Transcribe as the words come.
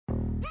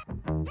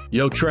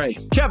Yo, Trey.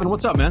 Kevin,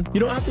 what's up, man? You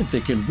know, I've been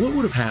thinking, what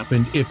would have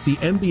happened if the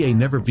NBA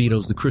never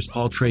vetoes the Chris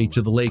Paul trade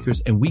to the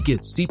Lakers and we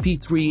get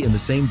CP3 in the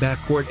same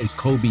backcourt as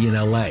Kobe in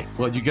LA?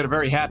 Well, you get a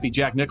very happy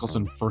Jack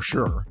Nicholson for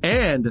sure.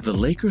 And the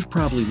Lakers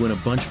probably win a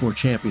bunch more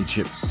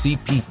championships.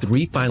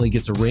 CP3 finally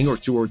gets a ring or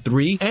 2 or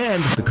 3,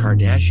 and the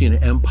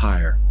Kardashian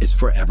empire is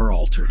forever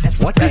altered.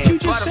 What did you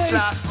just say?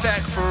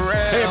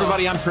 Hey,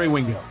 everybody, I'm Trey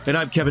Wingo. And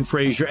I'm Kevin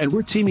Frazier, and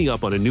we're teaming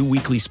up on a new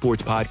weekly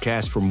sports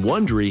podcast from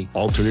Wondery,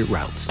 Alternate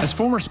Routes. As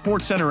former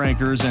Sports Center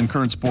anchors and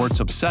current sports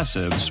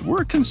obsessives,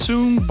 we're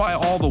consumed by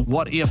all the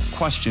what-if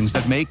questions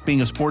that make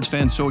being a sports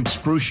fan so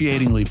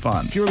excruciatingly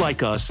fun. If you're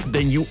like us,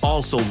 then you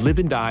also live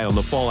and die on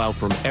the fallout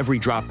from every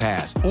drop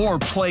pass. Or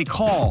play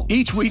call.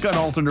 Each week on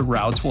Alternate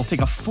Routes, we'll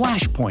take a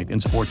flashpoint in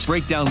sports,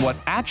 break down what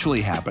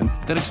actually happened,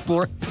 then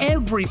explore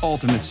every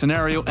alternate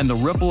scenario and the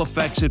ripple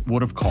effects it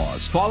would have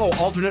caused. Follow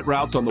Alternate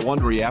Routes on the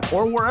Wondery app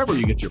or wherever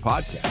you get your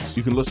podcasts.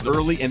 You can listen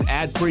early and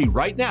ad-free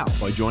right now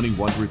by joining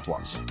Wondery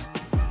Plus.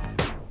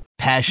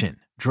 Passion,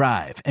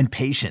 drive, and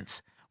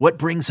patience. What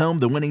brings home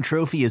the winning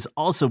trophy is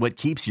also what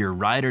keeps your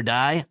ride or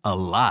die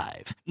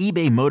alive.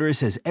 eBay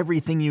Motors has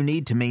everything you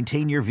need to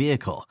maintain your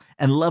vehicle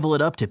and level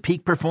it up to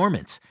peak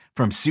performance,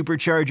 from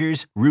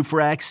superchargers, roof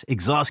racks,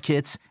 exhaust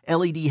kits,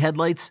 LED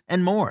headlights,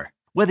 and more.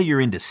 Whether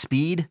you're into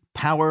speed,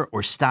 power,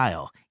 or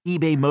style,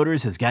 eBay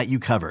Motors has got you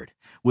covered.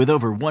 With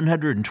over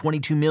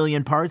 122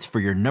 million parts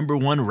for your number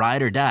one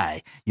ride or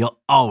die,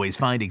 you'll always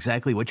find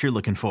exactly what you're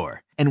looking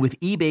for. And with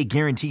eBay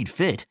Guaranteed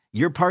Fit,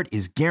 your part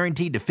is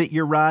guaranteed to fit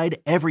your ride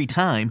every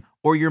time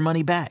or your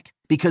money back.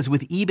 Because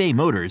with eBay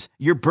Motors,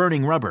 you're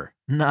burning rubber,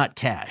 not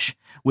cash.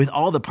 With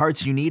all the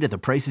parts you need at the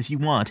prices you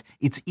want,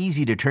 it's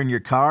easy to turn your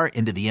car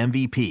into the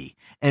MVP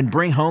and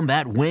bring home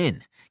that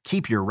win.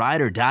 Keep your ride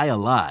or die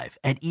alive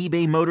at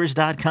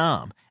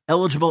ebaymotors.com.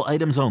 Eligible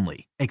items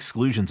only.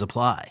 Exclusions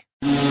apply.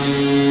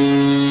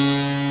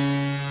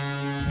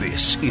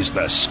 This is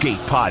the Skate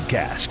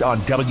Podcast on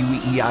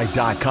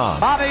WEEI.com.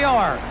 Bobby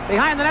Orr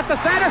behind the net to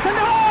Sanderson.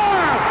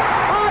 Orr!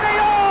 Bobby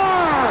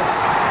Orr!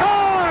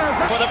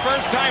 Orr! For the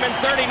first time in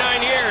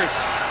 39 years,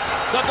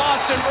 the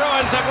Boston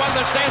Bruins have won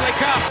the Stanley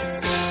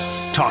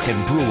Cup.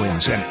 Talking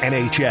Bruins and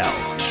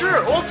NHL.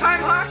 Sure,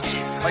 old-time hockey,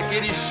 like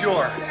Eddie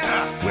Shore.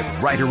 Yeah. With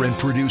writer and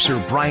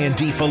producer Brian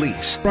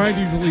DeFelice. Brian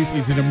DeFelice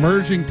is an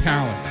emerging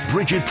talent.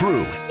 Bridget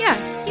Prue.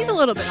 Yeah, he's a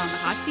little bit on the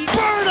hot seat.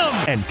 Burn him!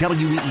 And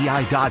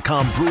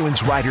WEEI.com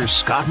Bruins writer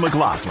Scott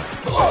McLaughlin.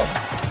 Oh,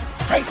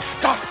 great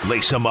Scott.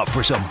 Lace him up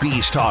for some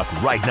Bees talk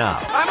right now.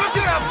 I'm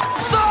looking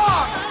at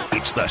dog.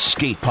 It's the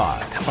Skate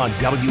Pod on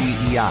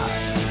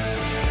WEEI.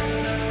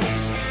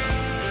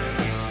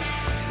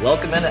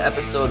 Welcome into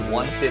episode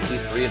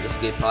 153 of the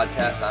Skate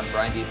Podcast. I'm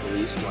Brian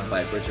DeFelice, joined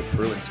by Bridget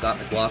Prue and Scott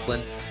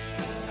McLaughlin.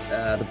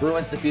 The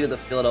Bruins defeated the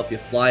Philadelphia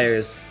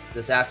Flyers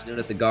this afternoon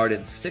at the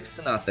Garden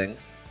 6-0.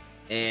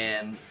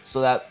 And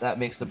so that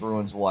makes the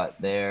Bruins what?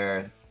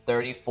 They're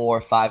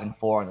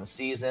 34-5-4 in the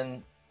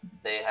season.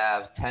 They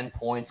have 10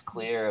 points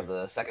clear of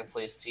the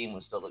second-place team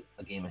with still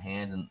a game in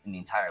hand in the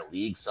entire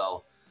league.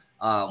 So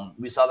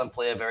we saw them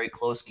play a very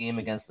close game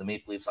against the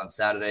Maple Leafs on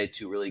Saturday.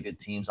 Two really good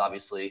teams,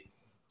 obviously.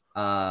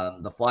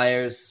 The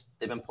Flyers,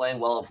 they've been playing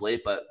well of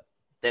late, but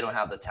they don't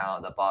have the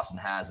talent that Boston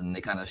has, and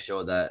they kind of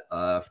showed that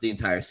for the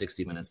entire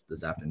 60 minutes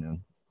this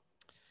afternoon.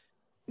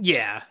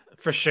 Yeah,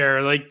 for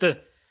sure.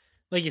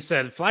 Like you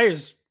said,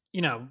 Flyers,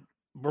 were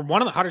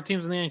one of the hotter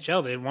teams in the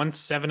NHL. They had won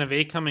 7 of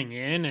 8 coming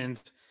in, and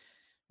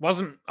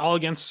wasn't all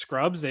against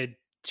scrubs. They had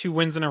 2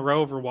 wins in a row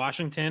over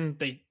Washington.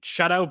 They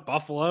shut out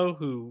Buffalo,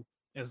 who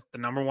is the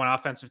number 1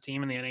 offensive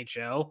team in the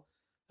NHL.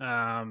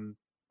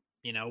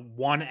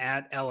 Won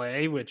at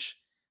LA, which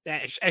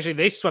actually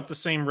they swept the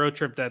same road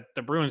trip that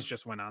the Bruins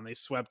just went on. They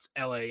swept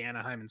LA,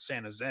 Anaheim, and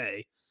San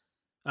Jose.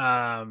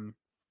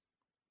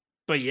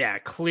 But yeah,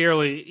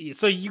 clearly,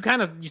 so you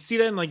see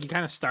that and you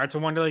kind of start to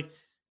wonder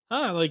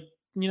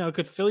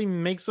could Philly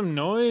make some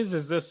noise?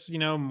 Is this,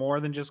 more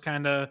than just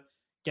kind of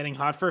getting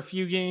hot for a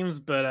few games?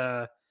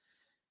 But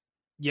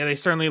yeah, they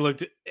certainly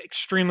looked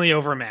extremely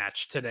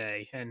overmatched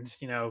today. And,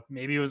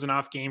 maybe it was an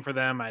off game for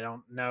them. I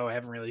don't know. I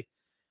haven't really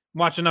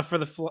watched enough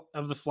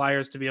of the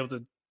Flyers to be able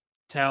to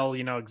tell,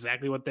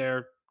 exactly what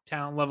their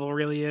talent level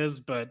really is,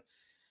 but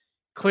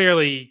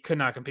clearly could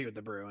not compete with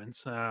the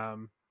Bruins.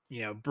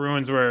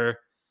 Bruins were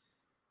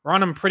on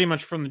them pretty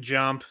much from the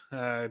jump.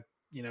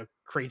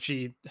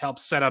 Krejci helped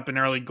set up an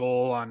early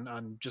goal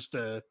on just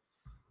a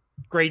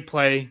great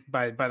play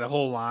by the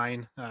whole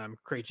line.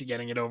 Krejci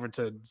getting it over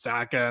to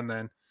Zacha and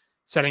then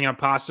setting up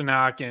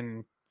Pasternak,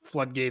 and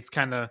floodgates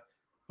kind of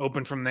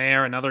open from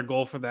there. Another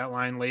goal for that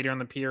line later in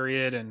the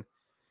period, and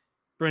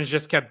Bruins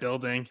just kept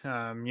building.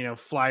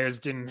 Flyers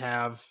didn't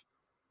have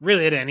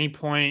really at any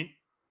point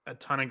a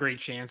ton of great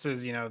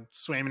chances.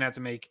 Swayman had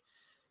to make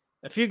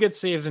a few good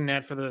saves in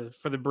net for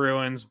the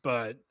Bruins,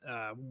 but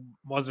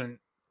wasn't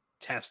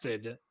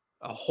tested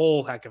a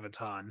whole heck of a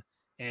ton.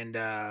 And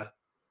that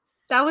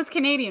was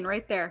Canadian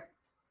right there.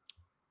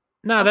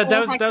 No, that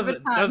was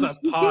a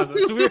pause.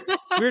 So we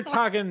were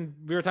talking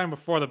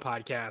before the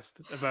podcast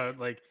about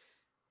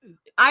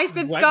I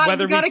said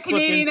Scott's got a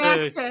Canadian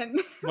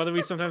accent. Whether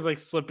we sometimes like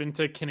slip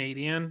into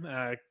Canadian,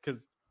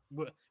 because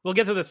we'll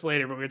get to this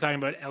later, but we were talking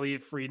about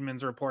Elliot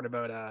Friedman's report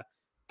about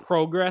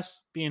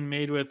progress being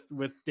made with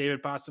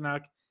David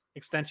Pastrnak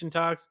extension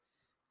talks.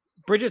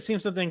 Bridget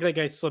seems to think like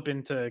I slip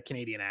into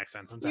Canadian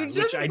accent sometimes.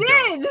 You just which I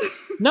did. Don't.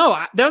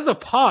 No, that was a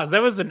pause.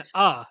 That was an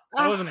That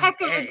wasn't a heck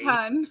of a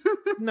ton.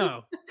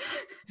 No.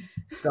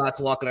 Scott's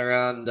walking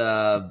around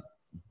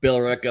Bill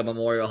Ricca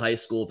Memorial High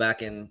School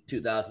back in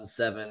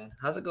 2007.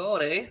 How's it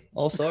going, eh?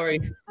 Oh, sorry.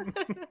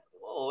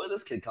 Whoa, where did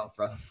this kid come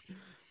from?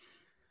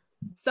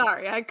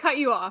 Sorry, I cut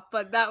you off,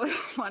 but that was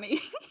funny.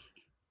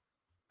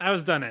 I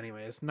was done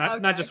anyways.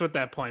 Not just with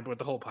that point, but with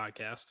the whole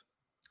podcast.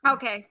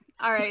 Okay.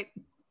 All right.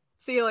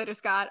 See you later,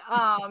 Scott.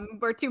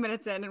 We're 2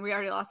 minutes in and we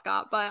already lost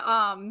Scott,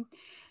 but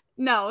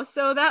no.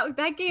 So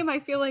that game, I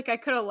feel like I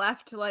could have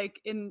left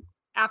like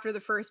after the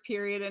first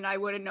period and I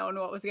would have known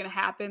what was going to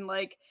happen.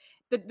 Like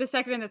the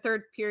second and the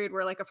third period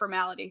were like a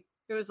formality.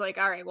 It was like,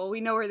 all right, well,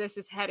 we know where this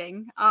is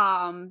heading.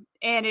 And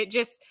it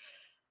just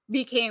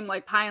became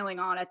like piling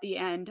on at the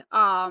end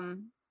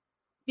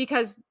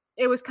because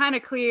it was kind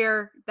of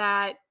clear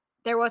that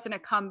there wasn't a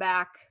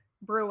comeback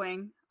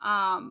brewing.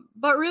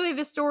 But really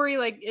the story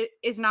like it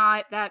is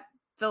not that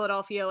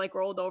Philadelphia like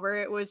rolled over.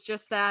 It was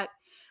just that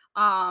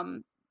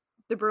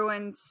the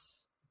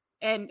Bruins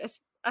and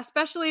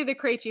especially the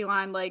Krejci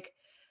line, like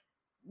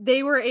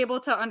they were able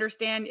to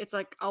understand it's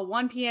like a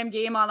 1 p.m.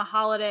 game on a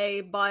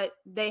holiday, but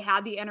they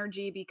had the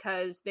energy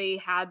because they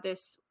had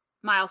this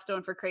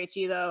milestone for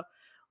Krejci, the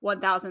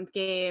 1000th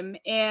game.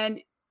 And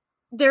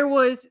there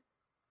was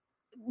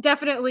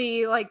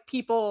definitely like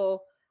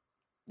people,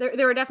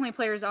 there were definitely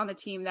players on the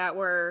team that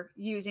were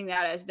using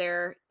that as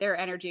their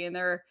energy and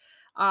their,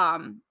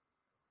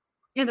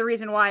 and the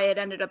reason why it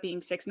ended up being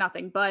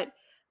 6-0. But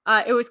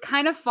it was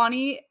kind of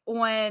funny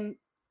when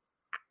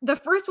the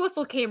first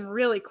whistle came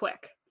really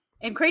quick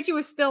and Krejci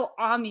was still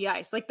on the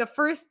ice. Like the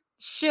first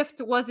shift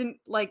wasn't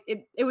like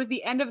it was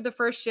the end of the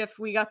first shift.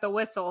 We got the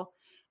whistle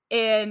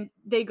and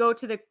they go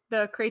to the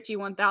Krejci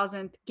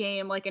 1000th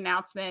game, like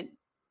announcement.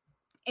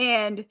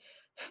 And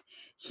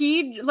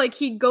he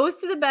goes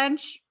to the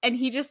bench and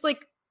he just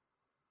like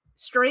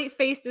straight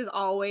faced as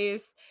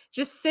always,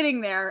 just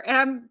sitting there. And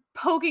I'm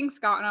poking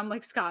Scott and I'm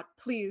like, Scott,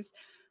 please,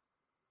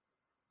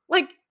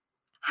 like,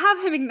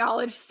 have him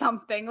acknowledge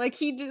something. Like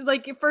he did,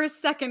 like for a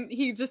second,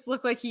 he just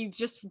looked like he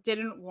just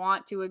didn't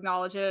want to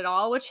acknowledge it at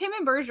all, which him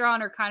and Bergeron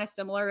are kind of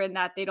similar in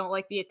that they don't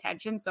like the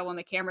attention. So when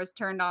the camera's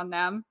turned on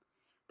them,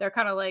 they're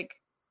kind of like,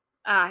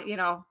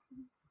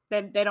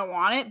 they don't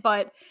want it,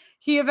 but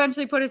he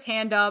eventually put his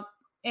hand up.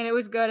 And it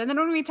was good. And then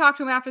when we talked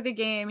to him after the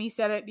game, he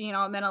said it,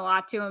 it meant a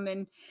lot to him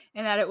and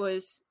that it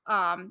was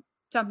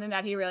something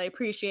that he really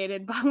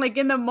appreciated. But like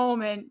in the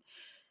moment,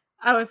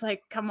 I was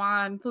like, come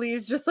on,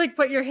 please just like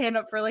put your hand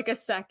up for like a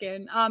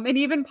second. And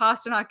even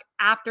Pastrnak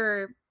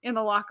after in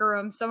the locker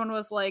room, someone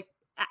was like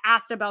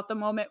asked about the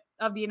moment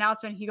of the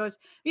announcement. He goes,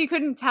 you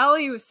couldn't tell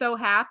he was so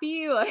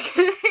happy. Like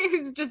he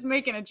was just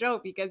making a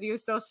joke because he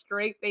was so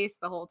straight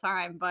faced the whole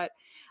time. But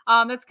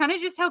that's kind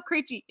of just how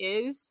Krejci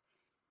is.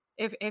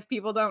 If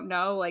people don't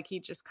know, like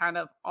he just kind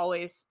of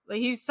always, like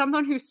he's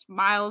someone who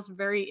smiles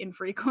very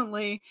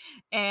infrequently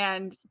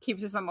and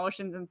keeps his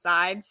emotions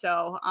inside.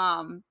 So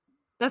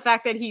the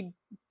fact that he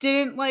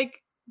didn't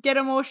like get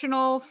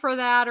emotional for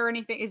that or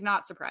anything is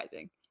not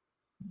surprising.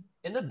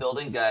 In the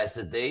building, guys,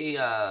 did they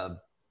have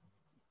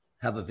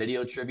a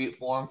video tribute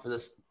for him for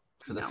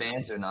the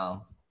fans or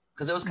no?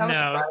 Because it was kind of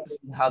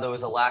surprising how there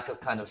was a lack of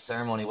kind of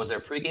ceremony. Was there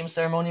a pregame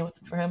ceremony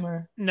for him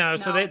or no?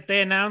 So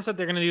they announced that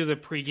they're going to do the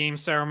pregame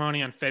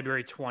ceremony on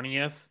February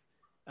 20th.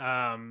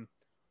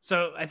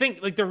 So I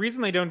think like the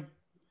reason they don't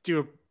do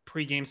a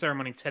pregame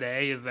ceremony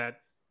today is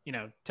that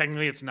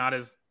technically it's not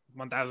his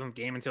 1000th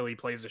game until he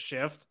plays a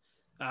shift.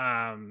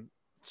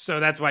 So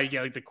that's why you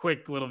get like the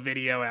quick little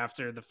video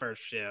after the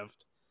first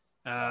shift.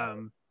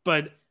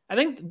 But I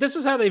think this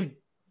is how they've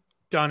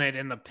done it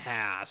in the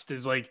past.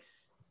 Is like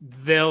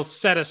they'll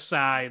set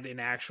aside an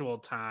actual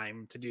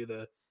time to do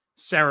the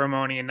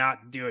ceremony and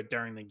not do it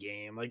during the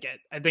game. Like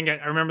I think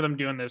I remember them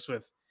doing this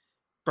with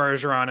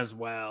Bergeron as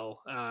well.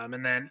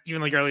 And then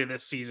even like earlier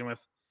this season with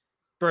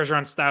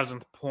Bergeron's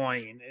 1000th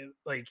point,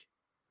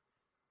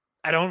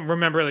 I don't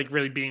remember like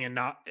really being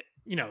like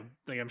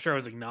I'm sure it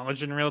was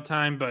acknowledged in real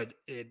time, but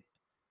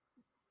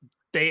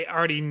they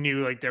already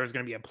knew like there was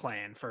going to be a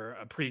plan for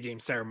a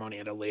pregame ceremony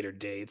at a later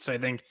date. So I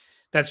think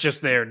that's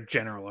just their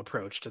general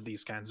approach to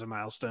these kinds of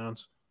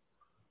milestones.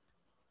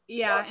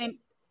 Yeah,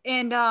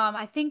 and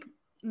I think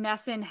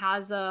Nesson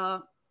has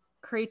a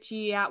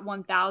Krejci at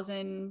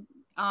 1000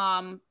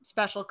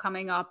 special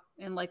coming up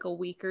in like a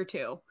week or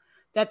two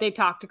that they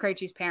talked to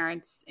Krejci's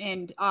parents,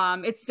 and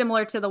it's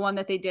similar to the one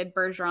that they did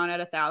Bergeron at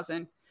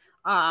 1000.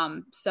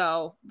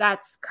 So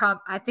that's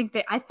I think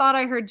I thought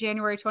I heard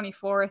January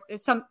 24th.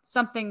 It's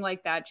something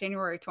like that.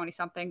 January 20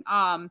 something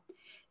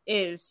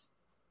is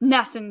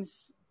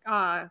Nesson's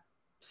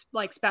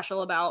like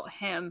special about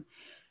him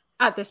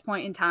at this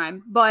point in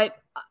time. But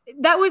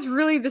that was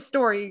really the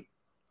story.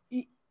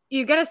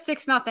 you get a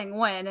 6-0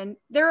 win. And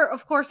there,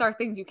 of course, are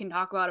things you can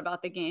talk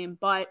about the game.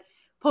 But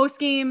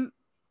post-game,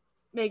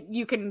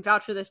 you can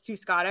vouch for this too,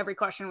 Scott. Every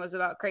question was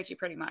about Krejci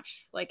pretty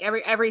much. Like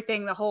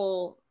everything, the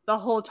whole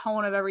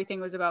tone of everything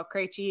was about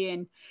Krejci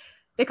and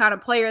the kind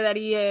of player that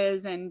he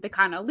is and the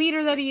kind of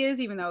leader that he is,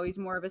 even though he's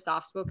more of a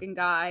soft-spoken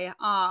guy.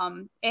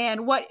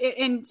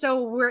 And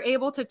so we're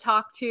able to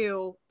talk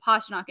to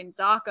Pastrnak and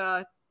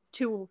Zacha,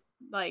 two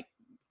like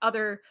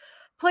other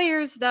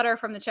players that are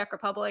from the Czech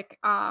Republic,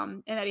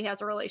 and that he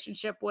has a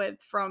relationship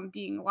with from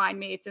being line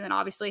mates. And then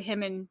obviously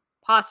him and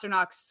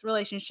Pasternak's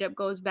relationship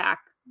goes back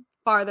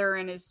farther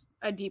and is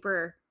a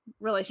deeper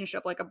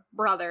relationship, like a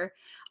brother.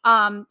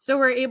 So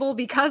we're able,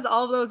 because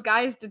all of those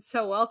guys did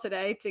so well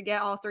today, to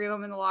get all three of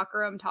them in the locker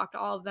room, talk to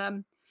all of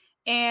them.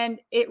 And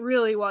it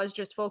really was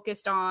just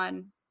focused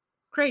on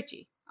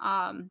Krejci.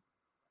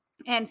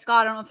 And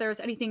Scott, I don't know if there's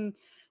anything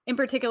in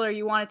particular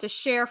you wanted to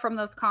share from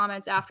those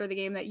comments after the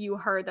game that you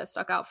heard that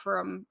stuck out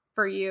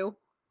for you.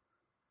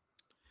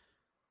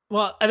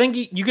 Well, I think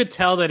you could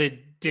tell that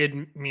it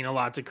did mean a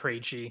lot to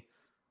Krejci.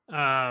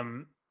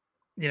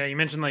 You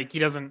mentioned like he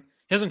doesn't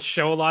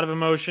show a lot of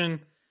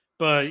emotion,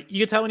 but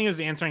you could tell when he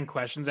was answering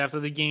questions after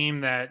the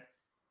game that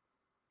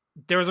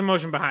there was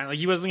emotion behind. Like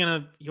he wasn't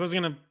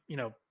gonna,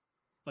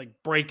 like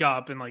break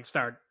up and like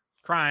start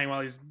crying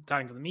while he's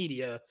talking to the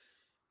media.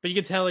 But you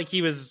could tell like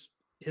his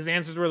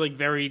answers were like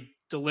very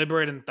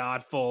deliberate and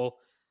thoughtful.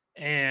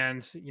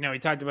 And, he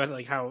talked about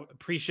like how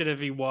appreciative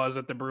he was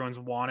that the Bruins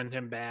wanted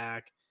him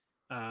back.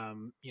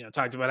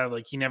 Talked about how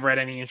like he never had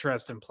any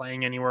interest in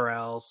playing anywhere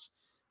else.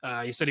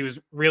 He said he was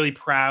really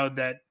proud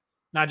that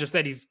not just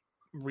that he's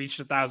reached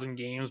 1,000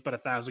 games, but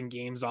 1,000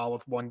 games all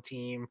with one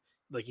team.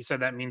 Like he said,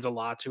 that means a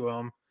lot to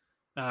him.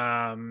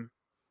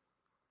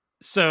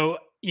 So,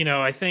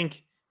 I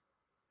think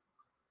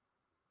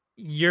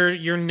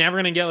you're never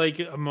going to get like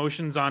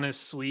emotions on his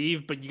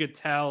sleeve, but you could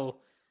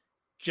tell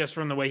just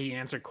from the way he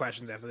answered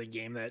questions after the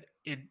game that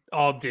it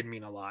all did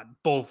mean a lot,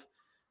 both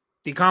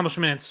the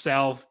accomplishment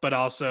itself, but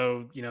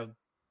also,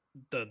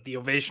 the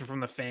ovation from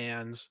the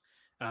fans,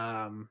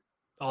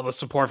 all the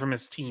support from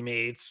his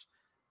teammates.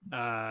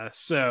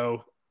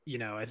 So,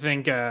 I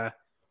think,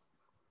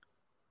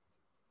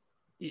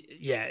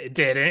 it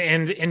did.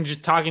 And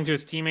just talking to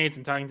his teammates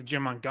and talking to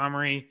Jim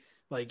Montgomery,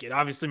 like it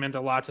obviously meant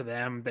a lot to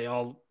them. They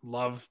all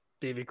love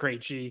David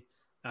Krejci,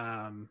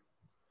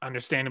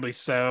 understandably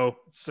so.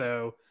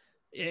 So,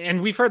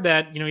 and we've heard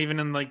that, even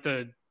in like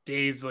the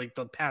days, like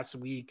the past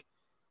week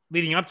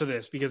leading up to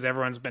this, because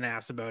everyone's been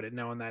asked about it,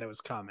 knowing that it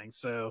was coming.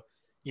 So,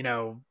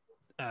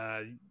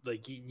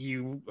 like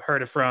you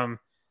heard it from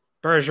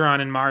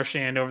Bergeron and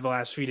Marchand over the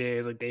last few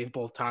days. Like they've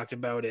both talked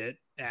about it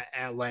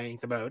at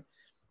length about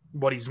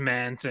what he's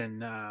meant.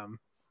 And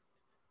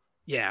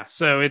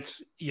so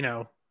it's,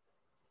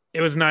 it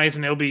was nice,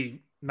 and it'll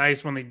be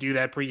nice when they do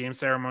that pregame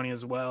ceremony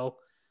as well.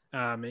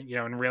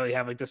 And really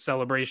have like the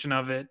celebration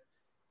of it.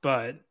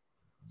 But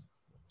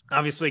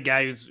obviously a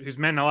guy who's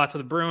meant a lot to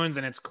the Bruins,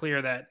 and it's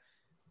clear that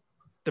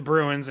the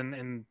Bruins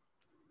and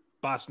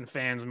Boston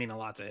fans mean a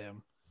lot to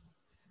him.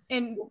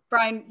 And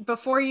Brian,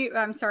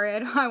 I'm sorry,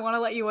 I want to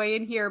let you weigh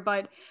in here,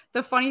 but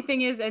the funny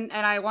thing is, and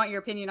I want your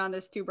opinion on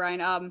this too,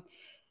 Brian,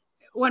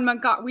 when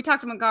we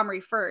talked to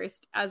Montgomery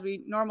first, as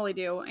we normally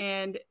do,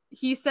 and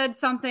he said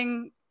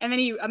something, and then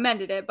he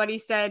amended it, but he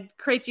said,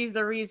 Krejci's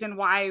the reason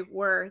why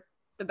we're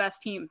the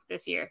best team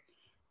this year.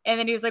 And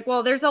then he was like,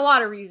 well, there's a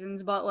lot of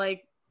reasons, but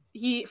like,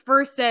 he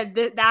first said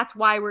that's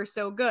why we're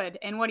so good.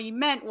 And what he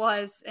meant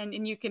was,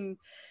 and you can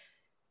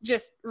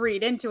just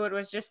read into it,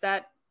 was just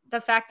that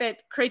the fact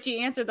that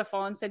Krejci answered the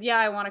phone and said, yeah,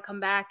 I want to come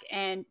back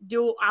and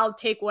I'll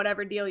take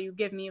whatever deal you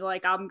give me.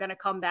 Like, I'm going to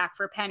come back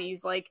for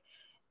pennies. Like,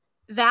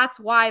 that's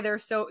why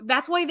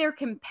they're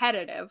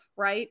competitive.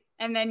 Right.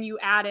 And then you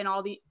add in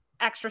all the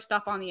extra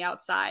stuff on the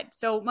outside.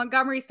 So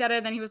Montgomery said it,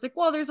 and then he was like,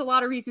 well, there's a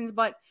lot of reasons,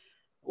 but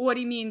what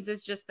he means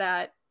is just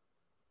that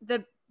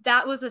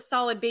that was a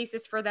solid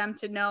basis for them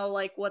to know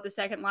like what the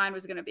second line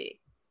was going to be.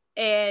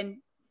 And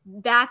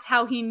that's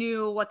how he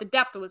knew what the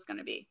depth was going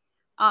to be.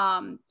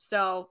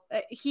 So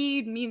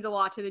he means a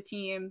lot to the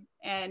team,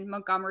 and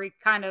Montgomery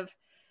kind of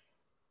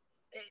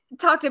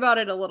talked about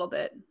it a little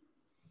bit.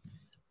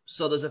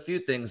 So there's a few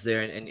things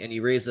there, and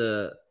you raise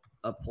a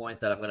point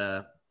that I'm going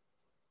to,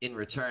 in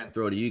return,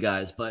 throw to you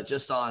guys. But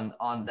just on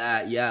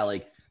that, yeah,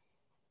 like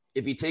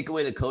if you take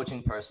away the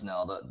coaching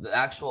personnel, the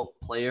actual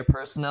player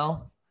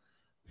personnel,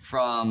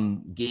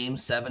 from Game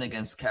 7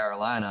 against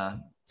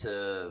Carolina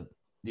to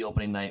the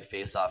opening night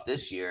face-off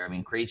this year, I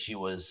mean, Krejci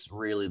was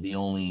really the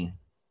only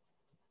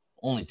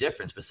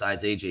difference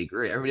besides AJ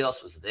Gray. Everybody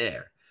else was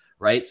there,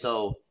 right?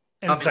 So,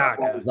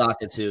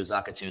 Zacha too.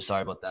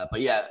 Sorry about that,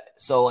 but yeah.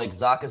 So like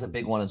Zacha's a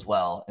big one as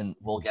well, and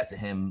we'll get to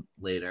him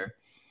later.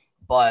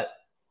 But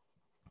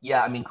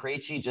yeah, I mean,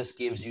 Krejci just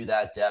gives you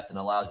that depth and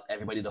allows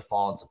everybody to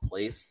fall into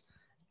place,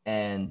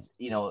 and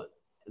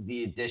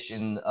the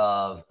addition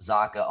of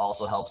Zacha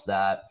also helps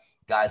that.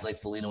 Guys like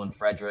Foligno and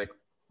Frederick,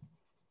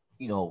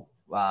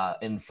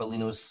 in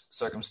Foligno's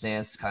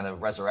circumstance, kind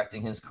of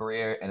resurrecting his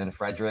career, and then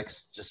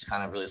Frederick's just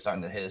kind of really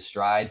starting to hit his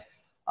stride.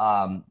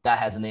 that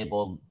has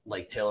enabled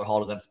like Taylor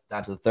Hall to go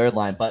down to the third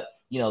line. But,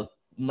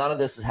 none of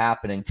this is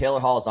happening. Taylor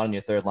Hall is on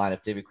your third line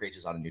if David Krejci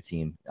is on your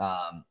team.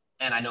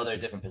 And I know they're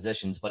different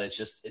positions, but it's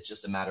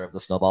just a matter of the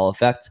snowball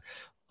effect.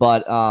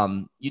 But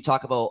you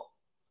talk about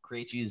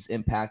Krejci's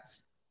impact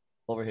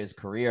over his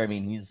career. I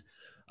mean, he's,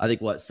 I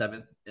think,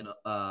 seventh in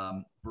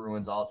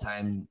Bruins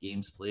all-time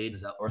games played.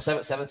 Is that, or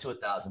seven to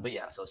 1,000? But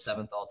yeah, so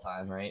seventh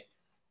all-time, right?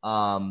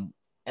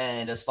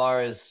 And as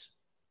far as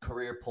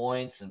career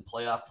points and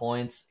playoff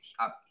points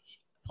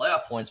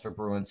for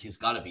Bruins, he's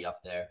got to be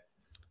up there.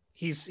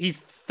 He's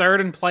third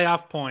in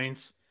playoff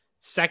points,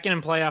 second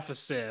in playoff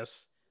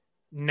assists,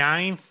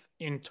 ninth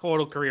in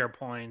total career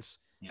points,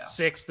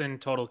 sixth in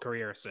total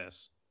career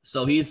assists.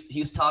 So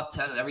he's top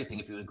 10 in everything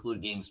if you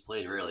include games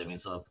played, really. I mean,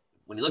 so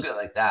when you look at it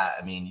like that,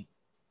 I mean,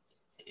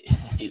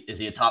 is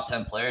he a top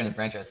 10 player in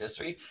franchise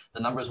history? The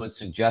numbers would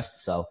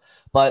suggest so.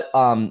 But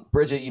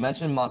Bridget, you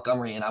mentioned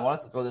Montgomery, and I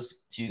wanted to throw this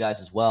to you guys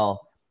as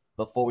well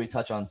before we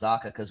touch on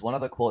Zacha, because one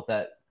other quote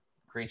that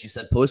Krejci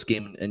said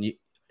post-game, and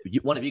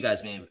one of you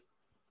guys may have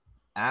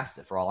asked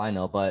it for all I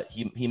know, but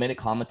he made a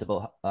comment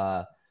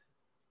about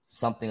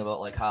something about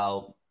like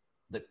how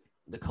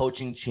the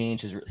coaching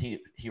change is he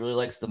really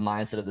likes the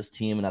mindset of this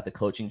team, and that the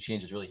coaching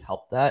change has really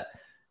helped that.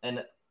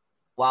 And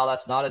while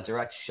that's not a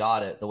direct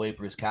shot at the way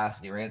Bruce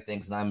Cassidy ran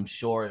things, and I'm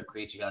sure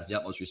Krejci has the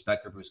utmost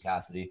respect for Bruce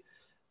Cassidy,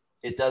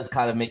 it does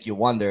kind of make you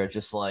wonder,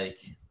 just like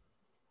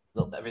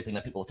everything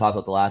that people talk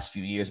about the last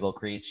few years about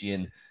Krejci,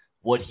 and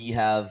would he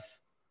have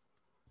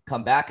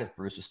come back if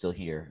Bruce was still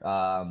here?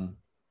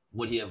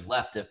 Would he have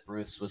left if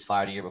Bruce was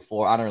fired a year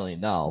before? I don't really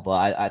know, but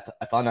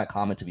I found that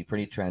comment to be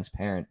pretty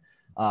transparent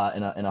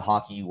in a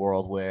hockey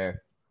world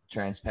where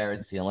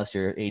transparency, unless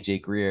you're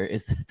AJ Greer,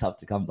 is tough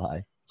to come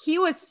by. He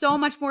was so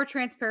much more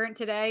transparent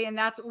today, and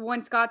that's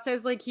when Scott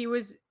says like he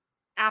was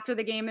after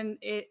the game, and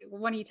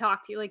when he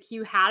talked,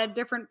 he had a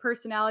different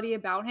personality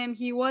about him.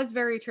 He was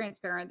very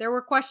transparent. There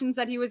were questions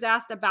that he was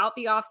asked about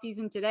the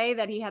offseason today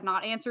that he had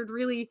not answered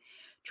really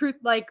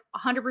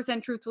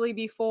 100% truthfully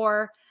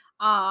before,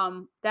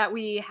 that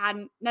we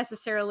hadn't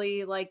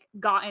necessarily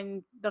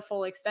gotten the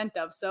full extent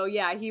of. So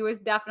yeah, he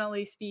was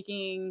definitely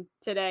speaking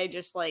today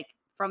just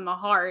from the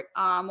heart,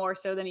 more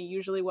so than he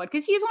usually would,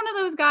 because he's one of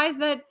those guys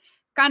that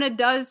kind of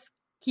does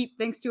keep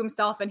things to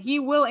himself, and he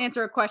will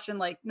answer a question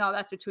like, no,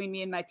 that's between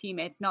me and my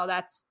teammates. No,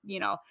 that's,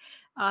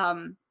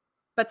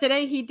 but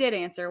today he did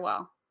answer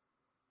well.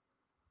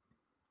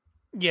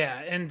 Yeah.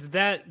 And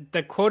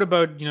the quote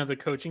about, the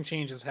coaching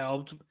change has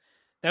helped.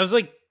 That was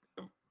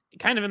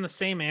kind of in the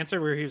same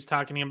answer where he was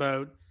talking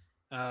about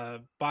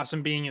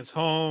Boston being his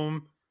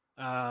home,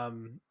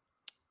 and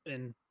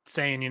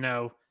saying,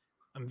 I'm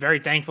very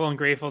thankful and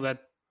grateful that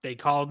they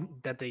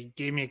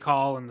gave me a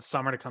call in the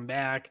summer to come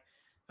back.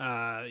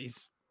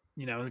 He's,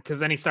 because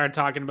then he started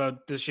talking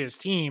about this year's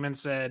team and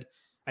said,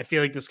 I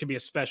feel like this could be a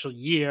special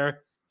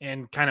year,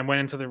 and kind of went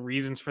into the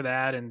reasons for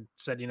that and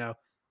said,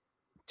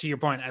 to your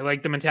point, I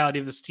like the mentality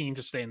of this team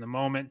to stay in the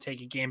moment,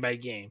 take it game by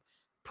game.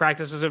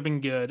 Practices have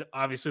been good.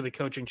 Obviously, the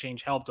coaching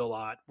change helped a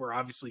lot. We're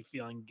obviously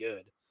feeling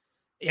good.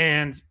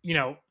 And,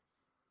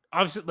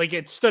 obviously,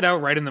 it stood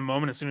out right in the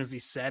moment as soon as he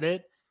said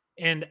it.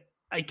 And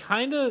I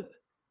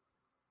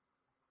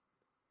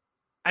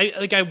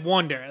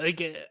wonder,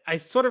 I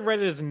sort of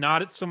read it as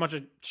not so much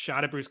a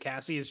shot at Bruce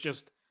Cassidy as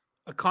just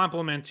a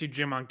compliment to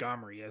Jim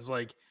Montgomery, as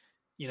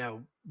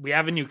we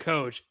have a new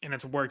coach and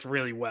it's worked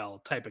really well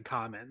type of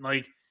comment.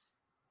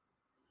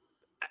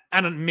 I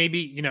don't,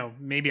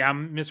 maybe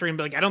I'm misreading,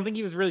 but I don't think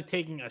he was really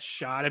taking a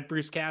shot at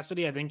Bruce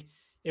Cassidy. I think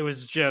it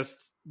was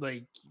just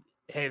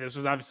hey, this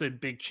was obviously a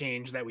big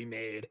change that we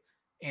made,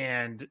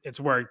 and it's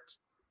worked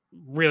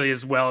really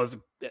as well as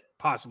it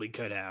possibly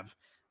could have.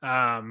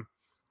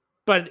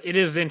 But it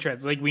is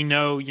interesting. We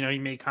know, he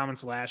made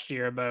comments last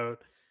year about,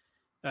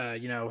 how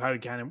he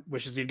kind of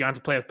wishes he'd gone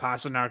to play with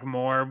Pastrnak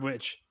more,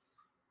 which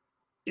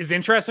is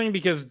interesting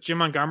because Jim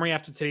Montgomery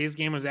after today's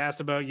game was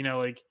asked about,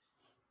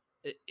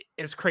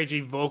 is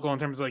Krejci vocal in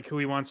terms of who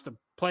he wants to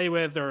play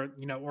with,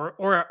 or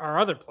our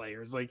other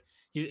players?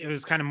 It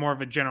was kind of more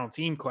of a general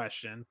team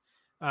question.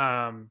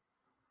 And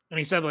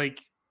he said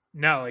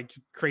no,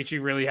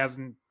 Krejci really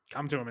hasn't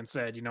come to him and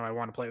said, I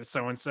want to play with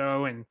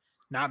so-and-so, and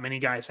not many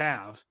guys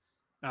have.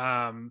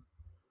 But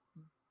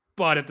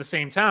at the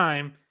same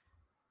time,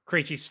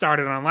 Krejci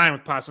started on line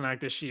with Pastrnak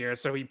this year,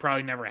 so he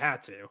probably never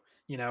had to,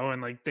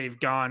 and they've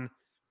gone,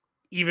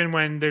 even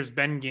when there's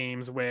been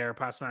games where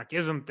Pastrnak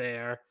isn't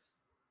there,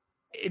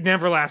 it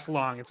never lasts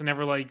long. It's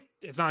never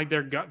it's not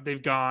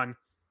they've gone,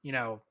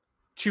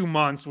 2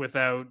 months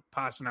without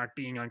Pastrnak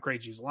being on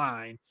Krejci's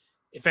line.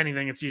 If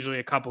anything, it's usually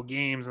a couple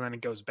games and then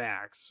it goes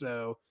back.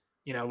 So,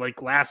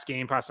 last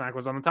game, Pastrnak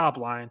was on the top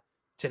line.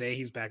 Today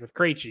he's back with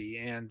Krejci,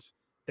 and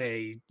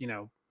they,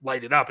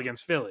 light it up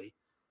against Philly.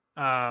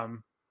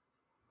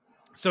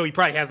 So he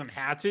probably hasn't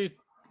had to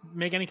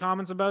make any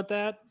comments about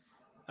that.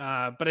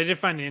 But I did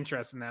find it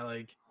interesting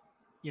that,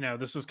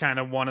 this was kind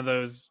of one of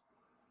those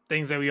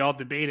things that we all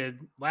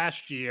debated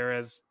last year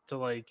as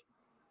to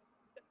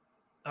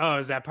oh,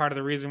 is that part of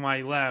the reason why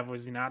he left?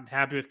 Was he not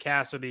happy with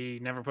Cassidy?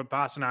 Never put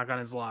Pasternak on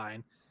his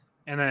line.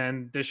 And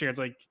then this year it's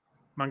like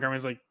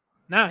Montgomery's like,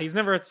 no, he's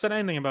never said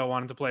anything about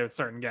wanting to play with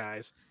certain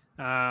guys.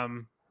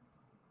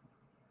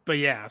 But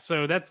yeah,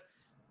 so that's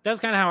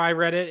kind of how I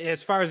read it.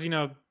 As far as,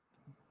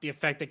 the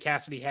effect that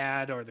Cassidy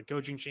had or the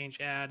coaching change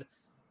had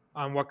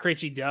on what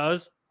Krejci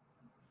does,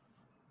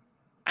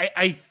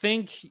 I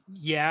think,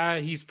 yeah,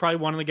 he's probably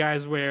one of the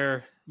guys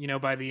where,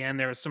 by the end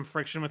there was some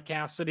friction with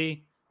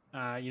Cassidy.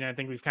 I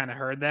think we've kind of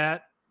heard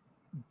that,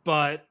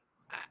 but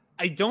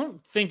I don't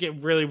think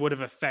it really would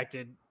have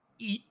affected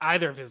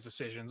either of his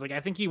decisions. Like, I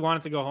think he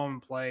wanted to go home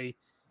and play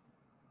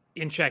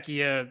in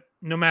Czechia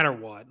no matter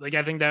what. Like,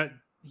 I think that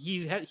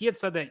he had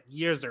said that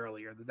years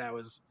earlier that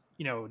was,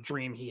 a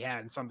dream he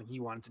had and something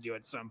he wanted to do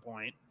at some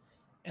point.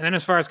 And then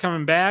as far as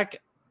coming back,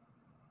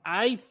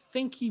 I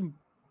think he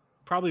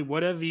probably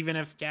would have, even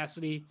if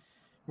Cassidy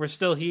were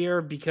still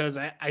here, because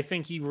I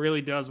think he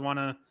really does want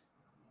to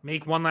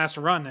make one last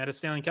run at a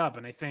Stanley Cup.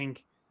 And I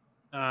think,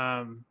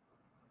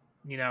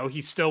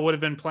 he still would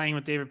have been playing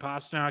with David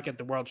Pasternak at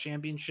the World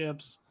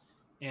Championships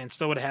and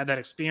still would have had that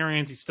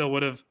experience. He still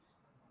would have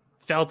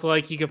felt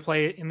like he could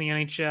play in the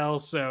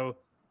NHL. So,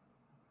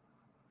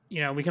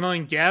 we can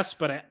only guess,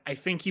 but I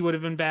think he would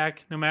have been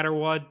back no matter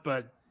what.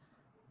 But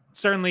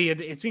certainly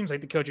it seems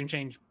like the coaching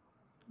change,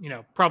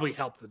 probably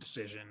helped the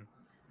decision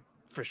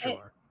for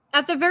sure.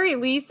 At the very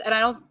least, and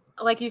I don't,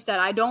 like you said,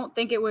 I don't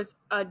think it was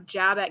a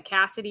jab at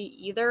Cassidy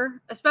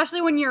either,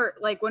 especially when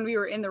when we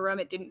were in the room,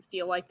 it didn't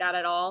feel like that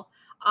at all.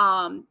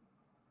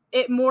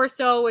 It more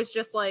so was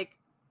just like,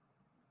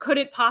 could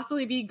it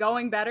possibly be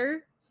going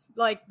better?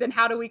 Like, then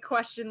how do we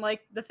question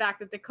the fact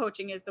that the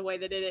coaching is the way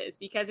that it is,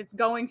 because it's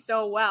going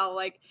so well.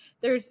 Like,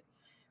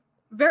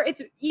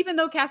 even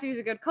though Cassidy's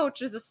a good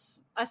coach,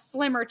 there's a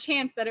slimmer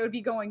chance that it would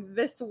be going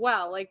this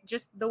well. Like,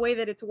 just the way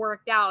that it's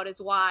worked out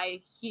is why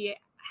he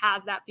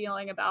has that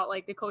feeling about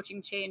the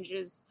coaching change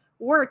is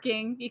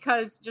working,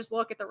 because just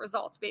look at the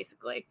results,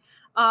 basically.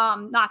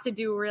 Not to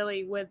do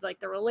really with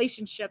the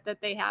relationship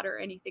that they had or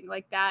anything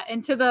like that.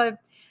 And to the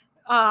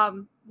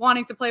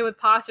wanting to play with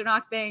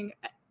Pasternak thing,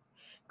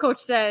 Coach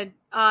said,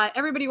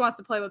 everybody wants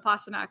to play with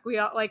Pasternak.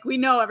 We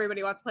know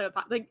everybody wants to play with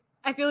Pasternak.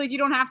 I feel like you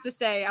don't have to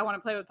say, I want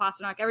to play with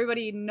Pasternak.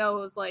 Everybody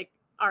knows,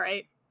 all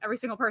right, every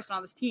single person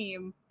on this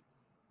team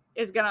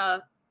is going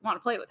to want to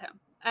play with him.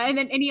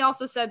 And he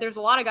also said, there's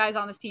a lot of guys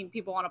on this team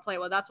people want to play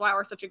with. That's why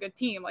we're such a good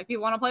team.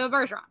 People want to play with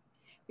Bergeron.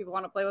 People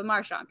want to play with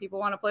Marchand. People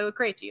want to play with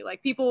Krejci.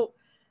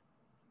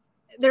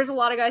 There's a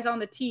lot of guys on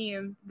the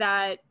team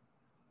that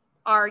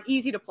are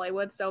easy to play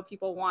with, so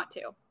people want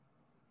to.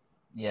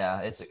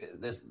 Yeah,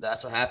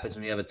 that's what happens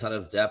when you have a ton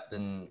of depth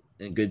and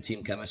good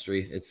team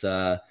chemistry. It's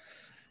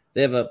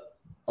they have a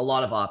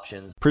lot of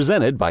options.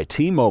 Presented by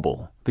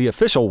T-Mobile, the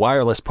official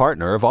wireless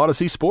partner of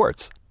Odyssey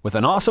Sports. With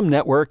an awesome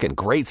network and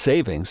great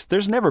savings,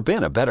 there's never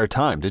been a better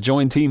time to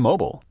join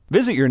T-Mobile.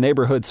 Visit your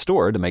neighborhood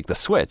store to make the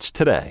switch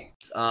today.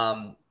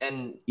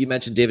 And you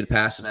mentioned David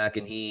Pasternak,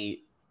 and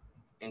he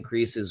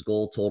increased his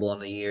goal total on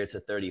the year to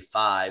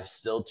 35,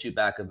 still 2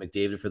 back of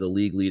McDavid for the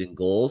league lead in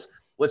goals.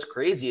 What's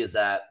crazy is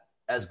that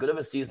as good of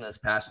a season as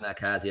Pasternak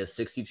has, he has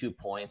 62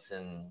 points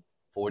in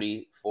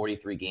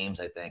 43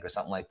 games, I think, or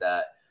something like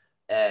that.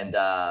 And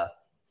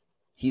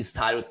he's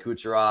tied with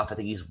Kucherov. I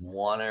think he's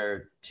 1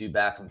 or 2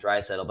 back from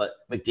Draisaitl. But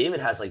McDavid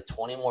has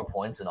 20 more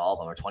points than all of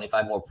them, or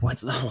 25 more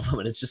points than all of them.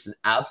 And it's just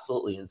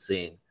absolutely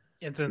insane.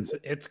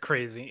 It's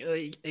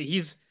crazy.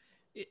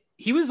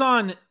 He was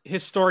on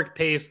historic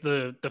pace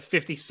the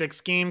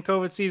 56 game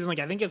COVID season.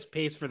 I think his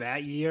pace for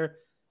that year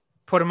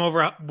would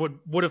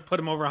have put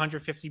him over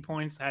 150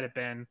 points had it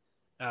been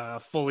a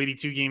full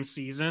 82 game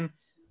season.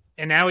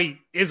 And now he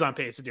is on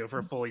pace to do it for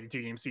a full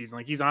 82 game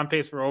season. He's on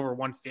pace for over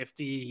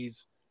 150.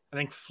 He's, I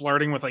think,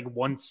 flirting with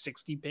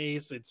 160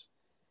 pace.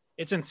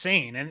 It's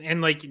insane.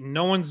 And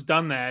no one's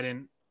done that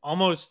in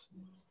almost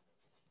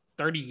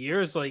 30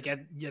 years. I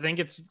think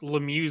it's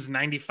Lemieux's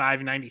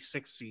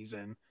 95-96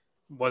 season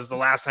was the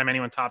last time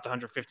anyone topped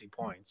 150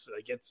 points.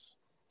 It's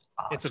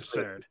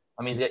absurd.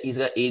 I mean, he's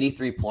got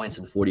 83 points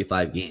in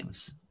 45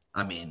 games.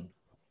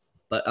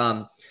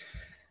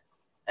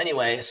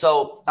 Anyway,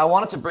 so I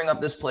wanted to bring up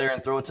this player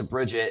and throw it to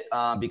Bridget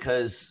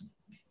because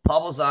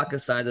Pavel Zacha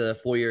signed a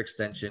 4-year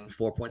extension,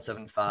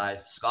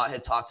 4.75. Scott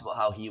had talked about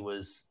how he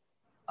was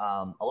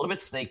a little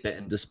bit snake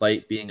bitten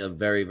despite being a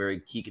very, very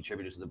key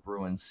contributor to the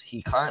Bruins.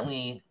 He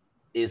currently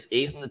is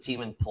 8th in the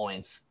team in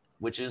points,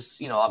 which is,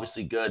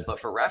 obviously good. But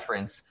for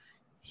reference,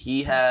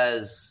 he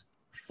has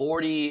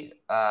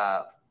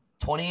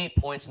 28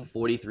 points in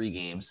 43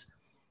 games.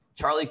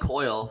 Charlie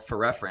Coyle, for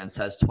reference,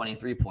 has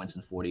 23 points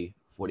in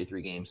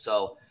 43 games.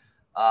 So,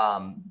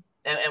 and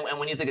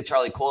when you think of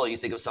Charlie Coyle, you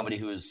think of somebody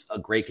who is a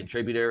great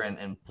contributor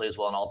and plays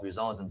well in all 3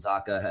 zones. And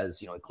Zacha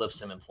has,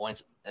 eclipsed him in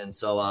points. And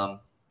so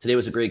today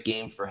was a great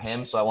game for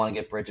him. So I want to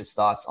get Bridget's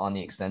thoughts on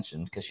the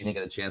extension because she didn't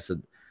get a chance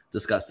to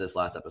discuss this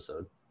last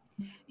episode.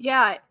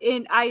 Yeah,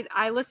 and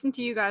I listened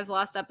to you guys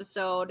last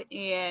episode,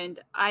 and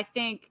I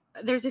think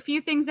there's a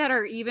few things that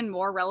are even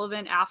more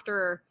relevant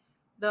after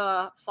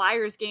the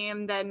Flyers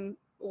game than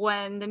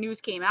when the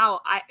news came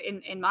out,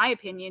 in my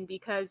opinion,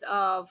 because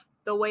of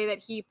the way that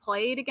he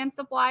played against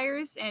the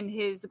Flyers and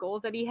his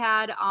goals that he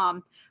had.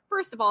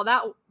 First of all,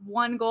 that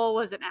one goal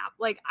was an app.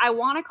 Like, I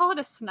want to call it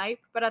a snipe,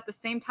 but at the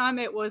same time,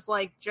 it was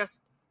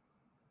just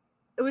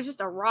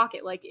a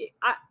rocket. Like,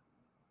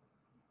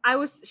 I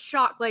was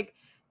shocked. Like,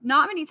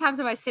 not many times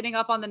am I sitting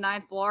up on the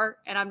 9th floor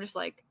and I'm just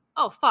like,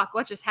 oh, fuck,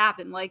 what just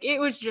happened? Like, it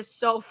was just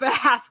so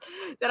fast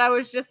that I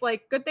was just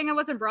like, good thing I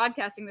wasn't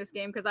broadcasting this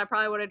game because I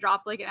probably would have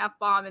dropped like an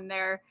F-bomb in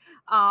there.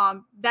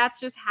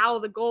 That's just how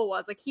the goal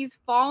was. Like, he's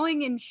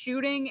falling and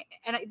shooting,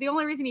 and the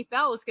only reason he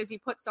fell is because he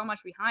put so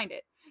much behind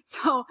it.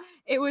 So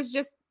it was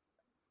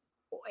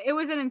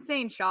an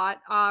insane shot,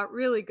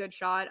 really good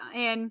shot.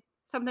 And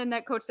something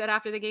that coach said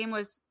after the game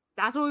was,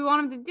 that's what we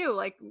want him to do.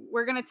 Like,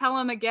 we're going to tell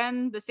him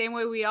again the same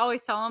way we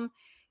always tell him.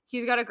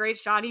 He's got a great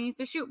shot. He needs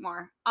to shoot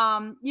more.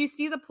 You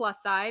see the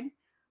plus side.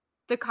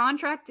 The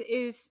contract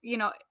is,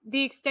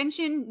 the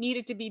extension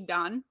needed to be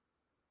done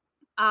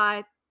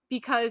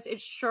because it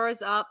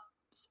shores up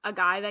a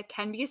guy that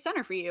can be a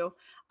center for you.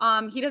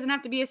 He doesn't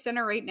have to be a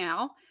center right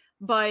now,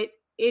 but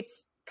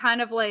it's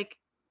kind of like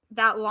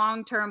that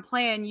long-term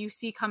plan you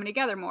see coming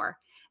together more.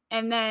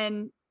 And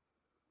then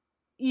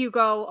you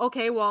go,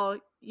 okay, well,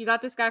 you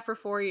got this guy for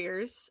 4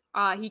 years.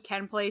 He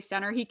can play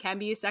center. He can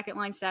be a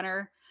second-line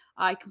center.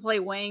 He can play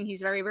wing.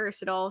 He's very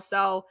versatile.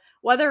 So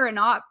whether or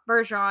not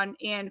Bergeron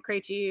and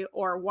Krejci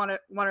or one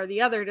or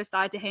the other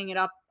decide to hang it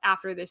up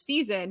after this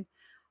season,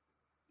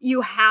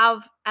 you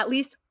have at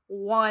least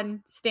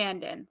one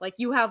stand-in. Like,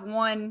 you have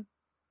one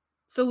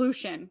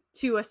solution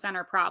to a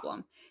center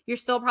problem. You're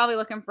still probably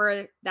looking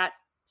for that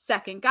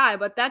second guy,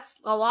 but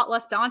that's a lot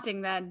less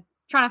daunting than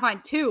trying to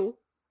find two,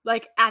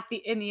 like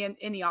in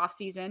the off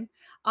season.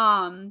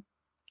 And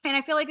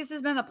I feel like this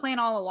has been the plan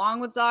all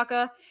along with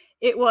Zacha.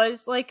 It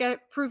was like a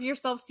prove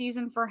yourself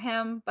season for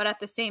him, but at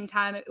the same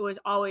time, it was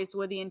always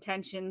with the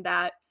intention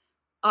that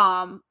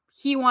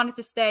he wanted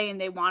to stay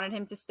and they wanted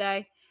him to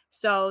stay.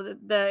 So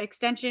the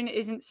extension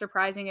isn't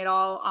surprising at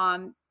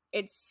all.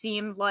 It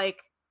seemed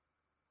like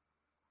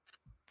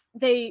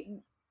they,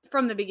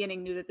 from the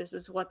beginning, knew that this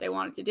is what they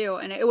wanted to do.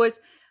 And it was,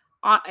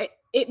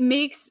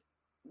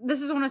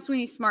 this is one of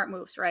Sweeney's smart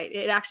moves, right?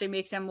 It actually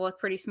makes him look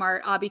pretty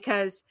smart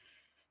because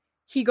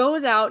he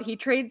goes out, he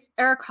trades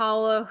Eric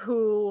Holla,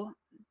 who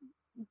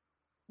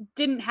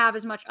didn't have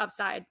as much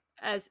upside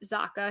as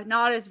Zacha,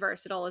 not as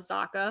versatile as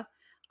Zacha,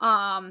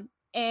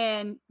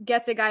 and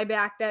gets a guy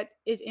back that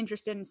is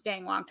interested in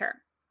staying long-term.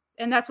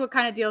 And that's what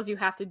kind of deals you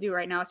have to do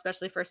right now,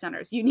 especially for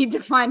centers. You need to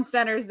find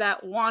centers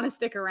that want to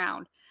stick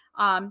around.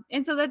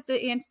 And so that's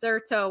the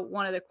answer to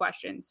one of the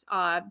questions.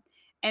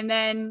 And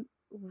then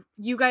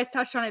you guys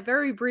touched on it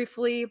very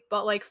briefly,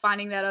 but like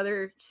finding that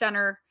other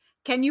center,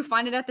 can you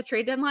find it at the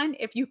trade deadline?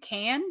 If you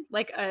can,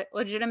 like a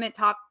legitimate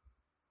top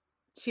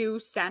two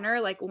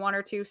center, like one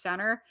or two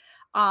center,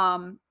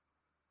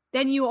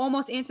 then you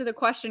almost answer the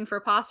question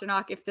for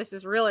Pastrnak if this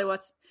is really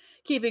what's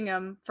keeping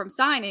him from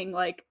signing.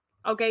 Like,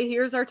 okay,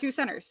 here's our two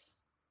centers,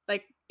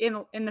 like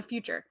in the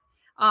future.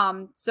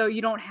 So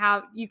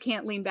you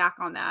can't lean back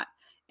on that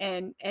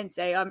and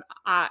say,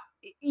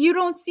 you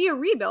don't see a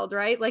rebuild,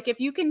 right? Like, if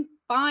you can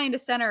find a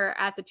center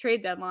at the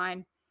trade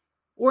deadline,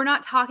 we're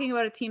not talking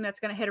about a team that's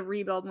going to hit a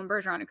rebuild when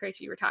Bergeron and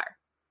Krejci retire.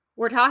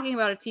 We're talking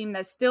about a team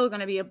that's still going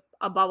to be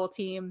a bubble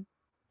team,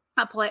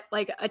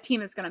 a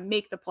team that's going to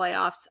make the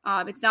playoffs.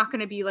 It's not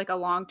going to be like a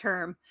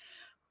long-term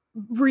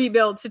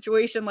rebuild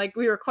situation like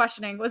we were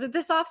questioning. Was it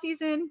this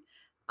offseason?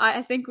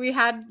 I think we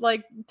had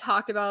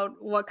talked about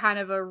what kind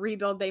of a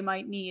rebuild they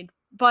might need,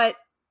 but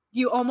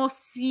you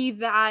almost see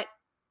that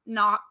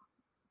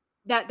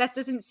that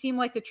doesn't seem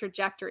like the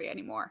trajectory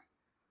anymore.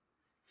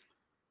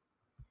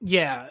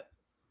 Yeah.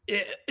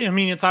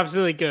 It's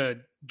obviously like a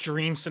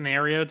dream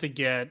scenario to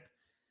get,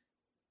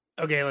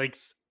 okay, like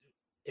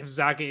if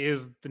Zacha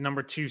is the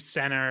number 2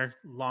 center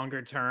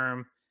longer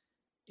term,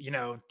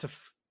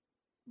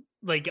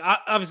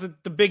 obviously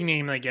the big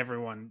name like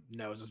everyone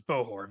knows is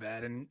Bo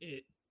Horvat, and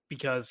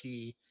because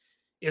he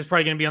is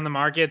probably going to be on the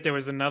market. There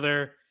was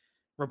another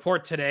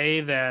report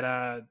today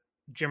that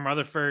Jim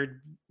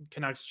Rutherford,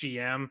 Canucks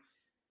GM,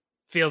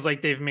 feels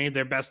like they've made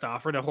their best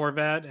offer to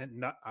Horvat,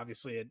 and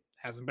obviously it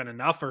hasn't been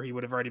enough, or he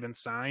would have already been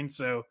signed.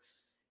 So it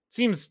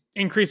seems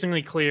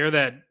increasingly clear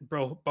that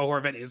Bo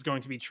Horvat is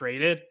going to be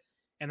traded.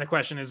 And the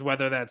question is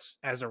whether that's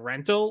as a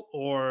rental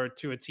or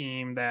to a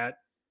team that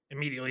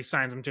immediately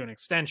signs him to an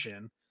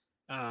extension.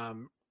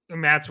 And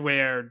that's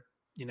where,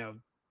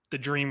 the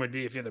dream would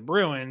be if you're the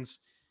Bruins,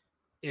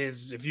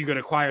 is if you could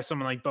acquire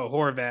someone like Bo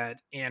Horvat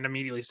and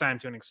immediately sign him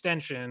to an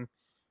extension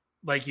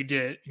like you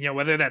did,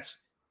 whether that's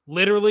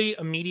literally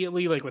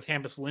immediately like with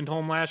Hampus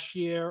Lindholm last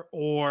year,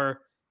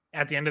 or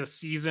at the end of the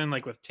season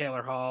like with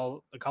Taylor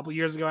Hall a couple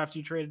years ago after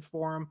you traded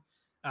for him.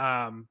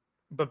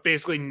 But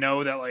basically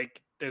know that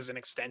like there's an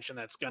extension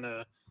that's going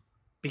to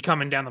be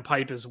coming down the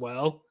pipe as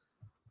well.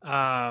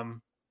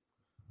 The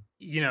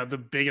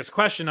biggest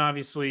question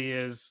obviously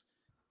is,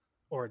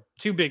 or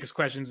two biggest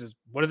questions is,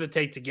 what does it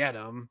take to get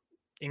him,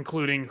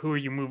 including who are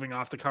you moving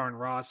off the current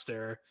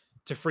roster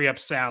to free up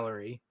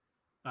salary?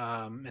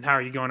 And how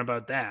are you going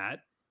about that?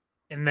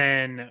 And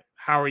then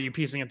how are you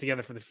piecing it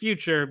together for the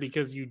future?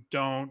 Because you're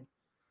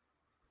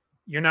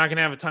not going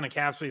to have a ton of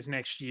cap space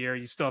next year.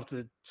 You still have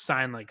to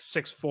sign like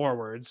 6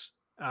 forwards.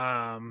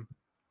 Can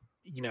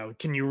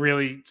you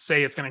really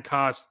say it's going to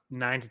cost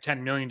 $9 to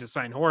 $10 million to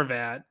sign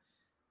Horvat?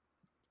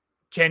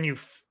 Can you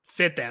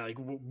fit that? Like,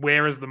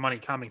 where is the money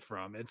coming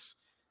from? It's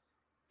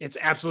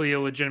absolutely a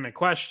legitimate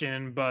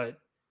question, but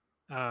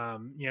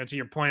to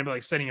your point about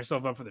like setting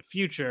yourself up for the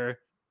future,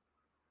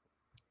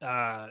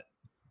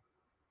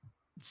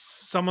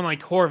 someone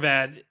like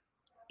Horvat,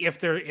 if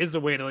there is a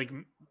way to like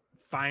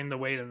find the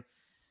way to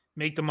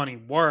make the money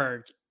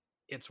work,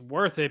 it's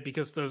worth it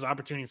because those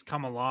opportunities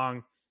come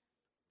along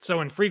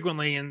so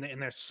infrequently and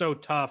they're so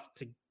tough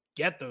to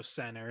get those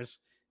centers,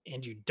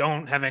 and you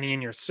don't have any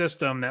in your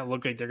system that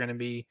look like they're going to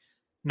be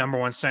number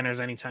one centers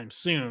anytime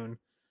soon.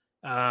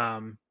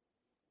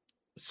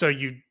 So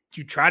you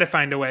try to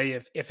find a way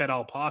if at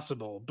all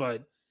possible,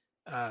 but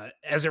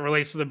as it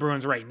relates to the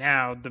Bruins right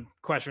now, the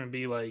question would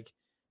be like,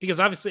 because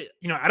obviously,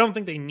 I don't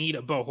think they need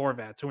a Bo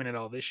Horvat to win it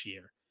all this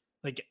year.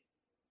 Like,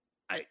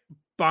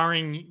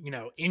 barring,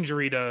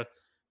 injury to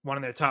one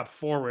of their top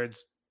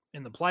forwards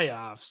in the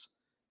playoffs,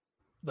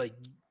 like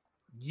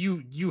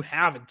you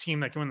have a team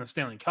that can win the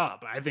Stanley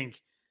Cup. I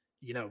think,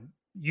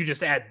 you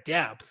just add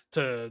depth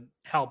to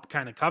help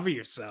kind of cover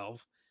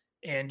yourself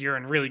and you're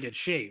in really good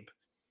shape.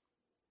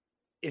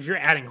 If you're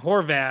adding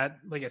Horvat,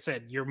 like I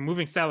said, you're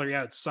moving salary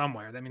out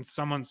somewhere. That means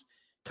someone's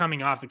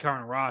coming off the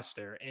current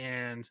roster,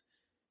 and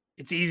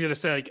it's easy to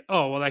say like,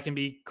 oh, well, that can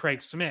be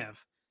Craig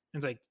Smith. And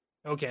it's like,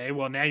 okay,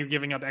 well, now you're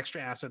giving up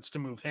extra assets to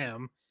move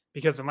him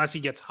because unless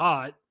he gets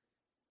hot,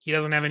 he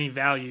doesn't have any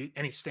value,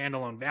 any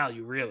standalone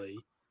value really.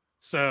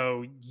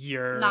 So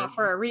you're not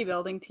for a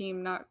rebuilding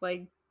team, not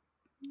for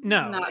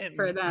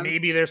them.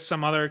 Maybe there's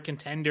some other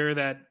contender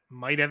that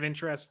might have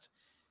interest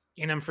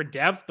in him for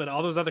depth, but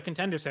all those other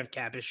contenders have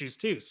cap issues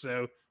too.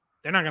 So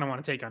they're not going to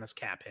want to take on his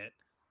cap hit.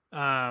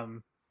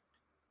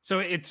 So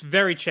it's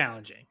very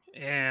challenging.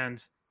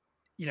 And,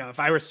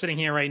 if I were sitting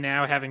here right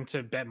now having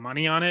to bet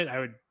money on it, I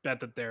would bet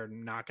that they're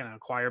not going to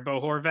acquire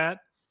Bo Horvat.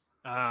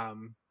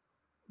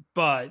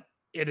 But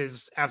it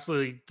is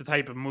absolutely the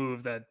type of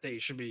move that they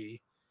should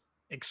be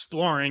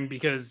exploring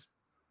because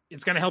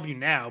it's going to help you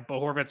now.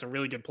 Bo Horvat's a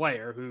really good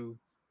player who,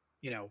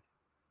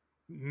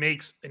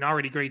 makes an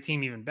already great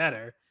team even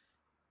better.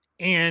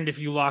 And if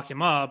you lock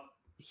him up,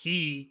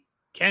 he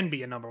can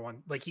be a number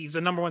one. Like, he's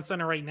a number one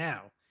center right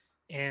now.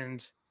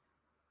 And,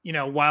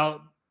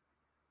 while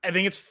I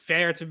think it's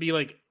fair to be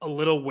like a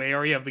little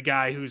wary of the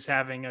guy who's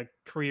having a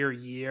career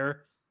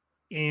year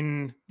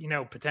in,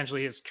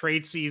 potentially his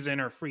trade season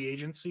or free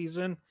agent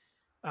season,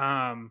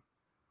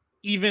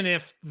 even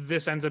if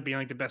this ends up being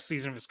like the best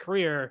season of his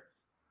career,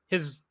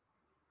 his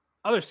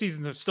other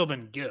seasons have still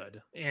been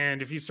good.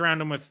 And if you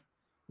surround him with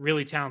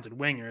really talented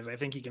wingers, I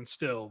think he can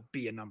still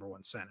be a number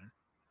one center.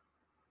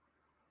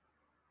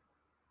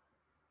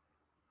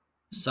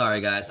 Sorry,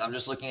 guys. I'm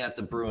just looking at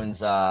the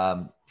Bruins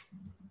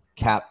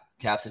cap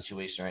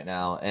situation right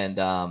now. And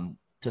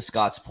to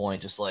Scott's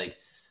point, just like,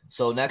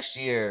 so next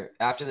year,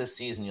 after this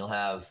season, you'll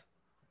have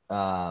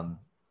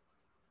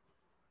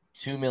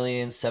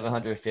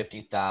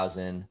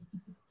 $2,750,000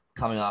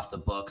 coming off the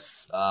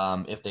books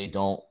if they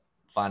don't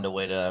find a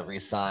way to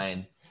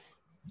re-sign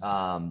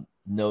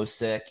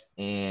Nosek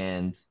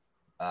and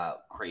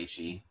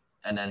Krejci.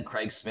 And then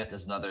Craig Smith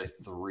is another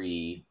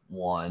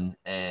 3-1,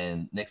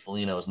 and Nick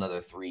Foligno is another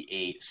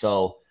 3-8.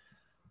 So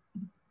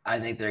I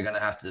think they're going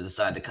to have to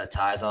decide to cut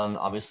ties on,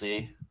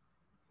 obviously,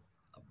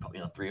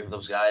 3 of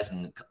those guys.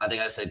 And I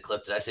think I said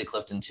Clifton. Did I say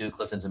Clifton too?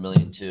 Clifton's $1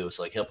 million too.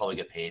 So like he'll probably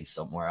get paid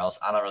somewhere else.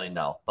 I don't really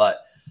know.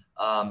 But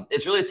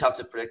it's really tough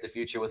to predict the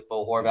future with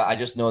Bo Horvat. I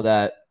just know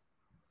that,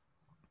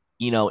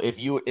 if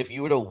you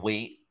were to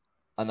wait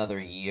another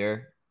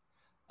year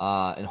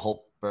and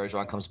hope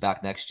Bergeron comes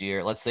back next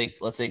year. Let's say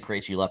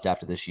Krejci left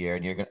after this year,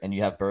 and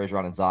you have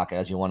Bergeron and Zacha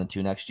as your 1 and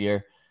 2 next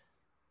year.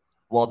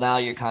 Well, now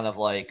you're kind of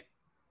like,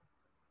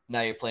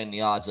 now you're playing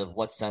the odds of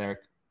what center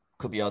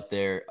could be out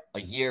there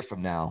a year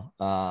from now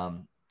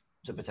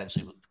to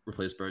potentially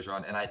replace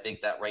Bergeron. And I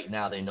think that right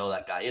now they know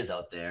that guy is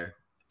out there,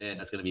 and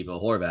that's going to be Bo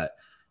Horvat.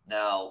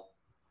 Now,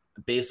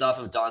 based off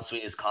of Don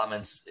Sweeney's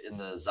comments in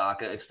the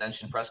Zacha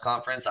extension press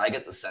conference, I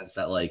get the sense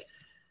that like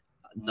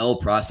no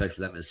prospect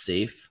for them is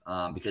safe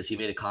because he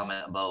made a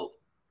comment about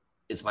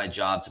it's my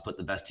job to put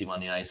the best team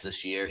on the ice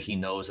this year. He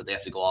knows that they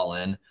have to go all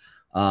in.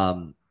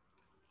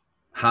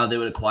 How they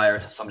would acquire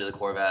somebody like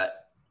Horvat,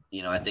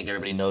 I think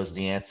everybody knows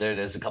the answer.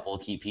 There's a couple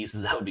of key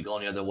pieces that would be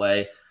going the other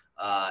way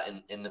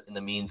in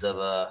the means of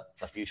a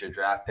future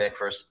draft pick,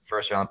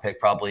 first round pick,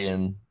 probably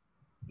in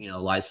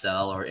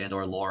Lysell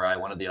or Lori,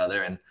 one or the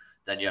other, and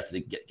then you have to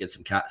get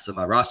some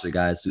roster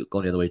guys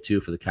going the other way too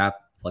for the cap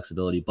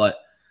flexibility. But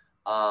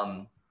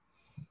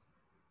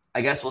I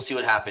guess we'll see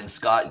what happens.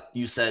 Scott,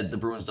 you said the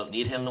Bruins don't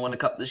need him to win the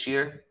cup this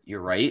year. You're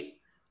right.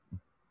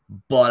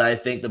 But I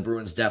think the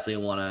Bruins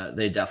definitely want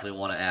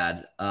to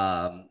add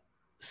a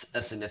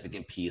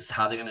significant piece.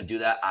 How they're going to do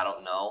that, I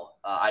don't know.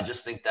 I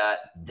just think that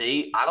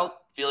I don't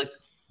feel like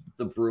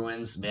the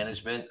Bruins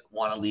management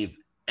want to leave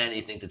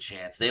anything to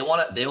chance. They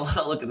want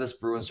to look at this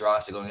Bruins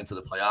roster going into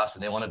the playoffs,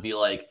 and they want to be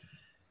like,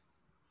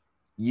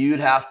 you'd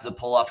have to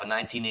pull off a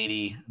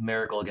 1980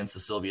 miracle against the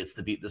Soviets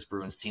to beat this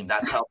Bruins team.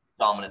 That's how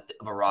dominant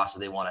of a roster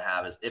they want to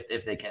have, is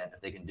if they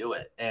can do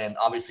it. And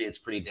obviously it's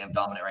pretty damn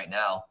dominant right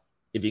now.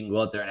 If you can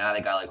go out there and add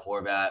a guy like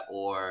Horvat,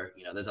 or,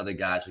 there's other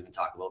guys we can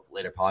talk about for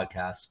later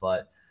podcasts,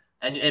 but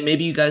and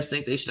maybe you guys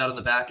think they should out on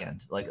the back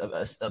end, like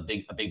a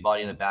big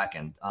body in the back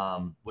end,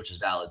 which is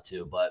valid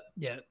too. But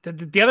yeah,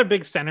 the other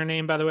big center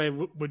name, by the way,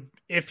 would,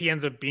 if he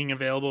ends up being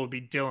available, would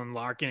be Dylan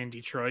Larkin in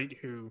Detroit,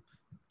 who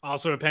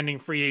also a pending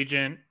free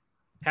agent,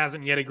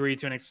 hasn't yet agreed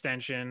to an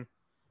extension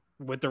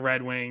with the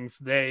Red Wings.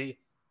 The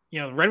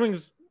Red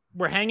Wings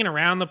were hanging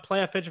around the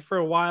playoff picture for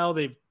a while.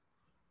 They've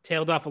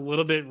tailed off a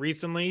little bit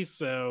recently,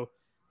 so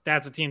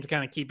that's a team to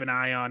kind of keep an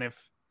eye on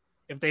if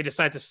they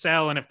decide to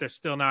sell, and if they're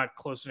still not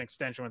close to an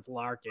extension with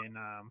Larkin.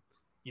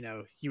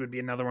 He would be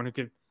another one who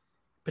could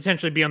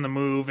potentially be on the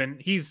move, and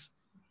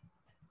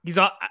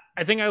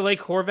I think I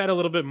like Horvat a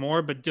little bit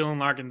more, but Dylan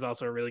Larkin's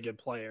also a really good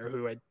player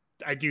who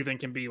I do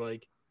think can be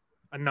like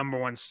a number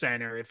one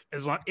center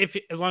as long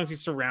as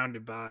he's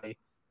surrounded by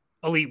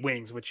elite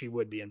wings, which he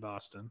would be in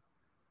Boston.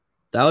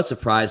 That would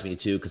surprise me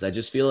too, because I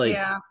just feel like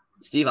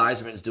Steve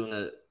Yzerman's doing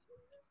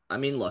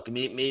look,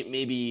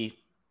 maybe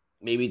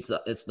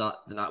it's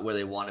not where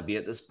they want to be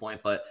at this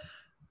point, but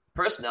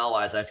personnel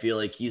wise, I feel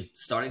like he's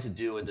starting to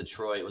do in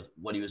Detroit with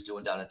what he was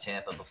doing down in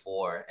Tampa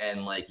before.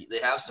 And like, they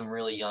have some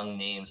really young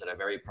names that are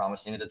very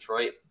promising in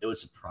Detroit. It would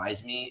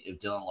surprise me if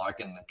Dylan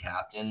Larkin, the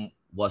captain,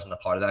 wasn't a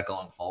part of that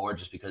going forward,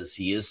 just because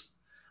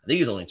I think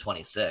he's only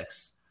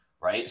 26,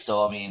 right?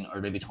 So,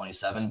 or maybe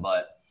 27,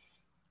 but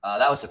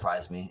that would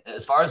surprise me.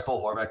 As far as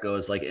Bo Horvat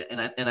goes, like,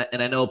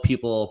 and I know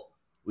people,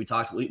 we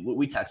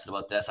texted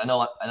about this. I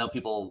know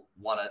people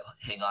want to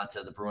hang on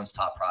to the Bruins'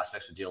 top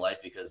prospects for dear life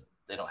because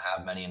they don't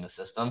have many in the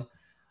system.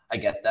 I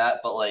get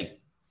that, but like,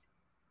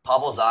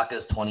 Pavel Zacha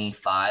is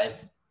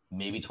 25,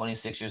 maybe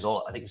 26 years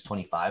old. I think he's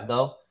 25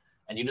 though,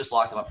 and you just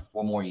locked him up for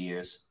 4 more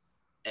years.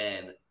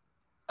 And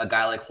a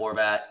guy like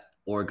Horvat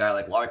or a guy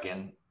like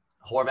Larkin,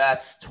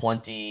 Horvat's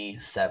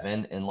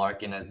 27 and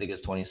Larkin, I think,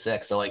 is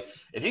 26. So like,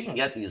 if you can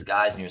get these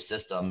guys in your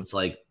system, it's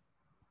like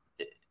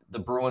the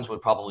Bruins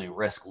would probably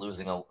risk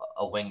losing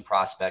a wing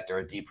prospect or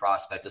a D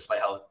prospect, despite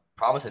how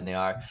promising they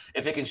are,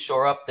 if they can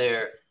shore up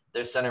their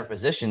center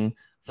position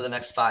for the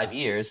next 5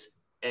 years.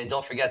 And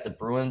don't forget, the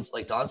Bruins,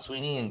 like Don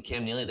Sweeney and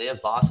Cam Neely, they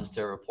have bosses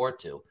to report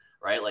to,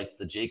 right? Like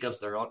the Jacobs,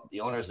 the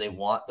owners, they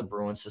want the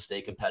Bruins to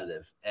stay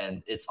competitive.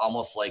 And it's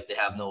almost like they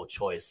have no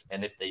choice.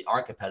 And if they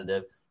aren't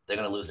competitive, they're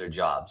going to lose their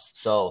jobs.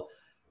 So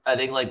I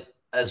think, like,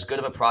 as good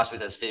of a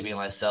prospect as Fabian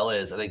Lysell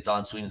is, I think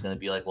Don Sweeney is going to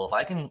be like, well, if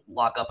I can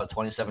lock up a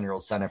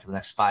 27-year-old center for the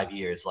next 5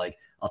 years, like,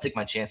 I'll take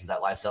my chances that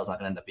Lysell's not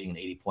going to end up being an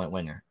 80-point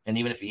winger. And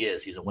even if he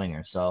is, he's a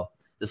winger. So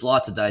there's a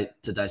lot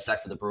to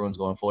dissect for the Bruins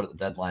going forward at the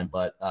deadline.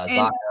 But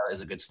Zacha is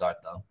a good start,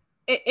 though.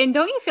 And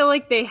don't you feel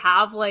like they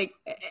have, like,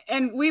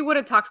 and we would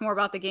have talked more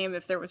about the game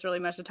if there was really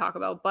much to talk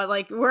about, but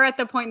like, we're at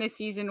the point in the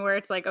season where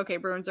it's like, okay,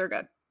 Bruins are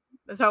good.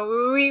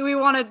 So we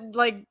want to,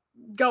 like,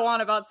 go on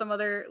about some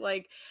other,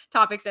 like,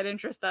 topics that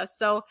interest us.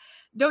 So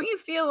don't you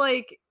feel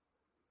like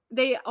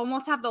they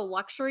almost have the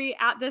luxury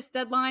at this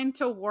deadline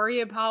to worry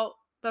about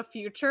the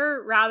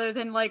future rather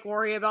than, like,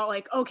 worry about,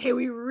 like, okay,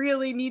 we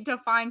really need to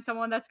find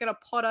someone that's going to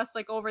put us,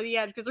 like, over the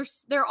edge,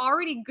 because they're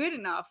already good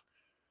enough.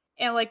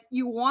 And, like,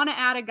 you want to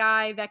add a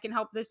guy that can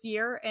help this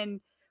year.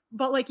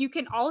 But like, you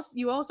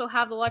also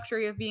have the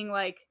luxury of being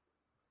like,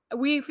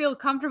 we feel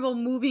comfortable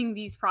moving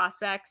these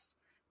prospects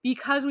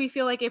because we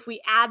feel like if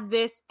we add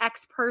this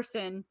X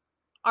person,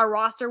 our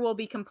roster will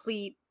be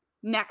complete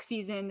next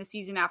season, the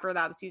season after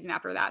that, the season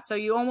after that. So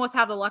you almost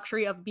have the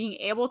luxury of being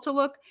able to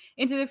look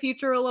into the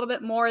future a little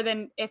bit more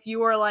than if you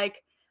were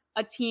like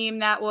a team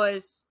that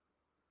was,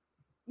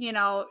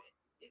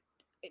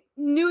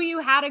 knew you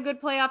had a good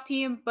playoff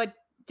team, but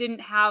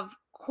didn't have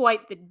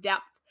quite the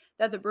depth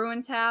that the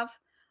Bruins have.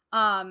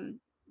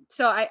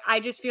 So I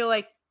just feel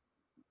like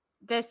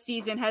this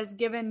season has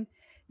given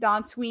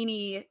Don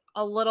Sweeney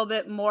a little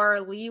bit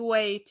more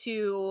leeway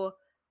to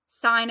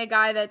sign a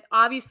guy that,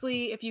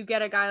 obviously, if you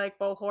get a guy like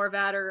Bo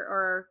Horvat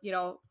or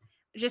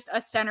just a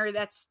center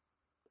that's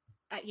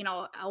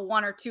a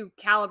 1 or 2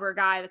 caliber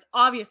guy, that's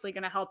obviously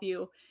going to help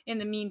you in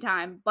the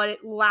meantime, but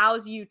it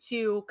allows you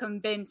to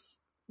convince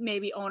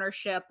maybe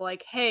ownership,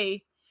 like,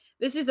 hey,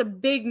 this is a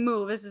big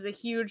move. This is a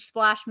huge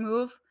splash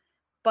move,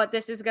 but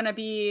this is going to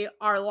be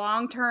our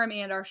long-term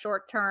and our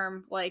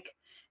short-term, like,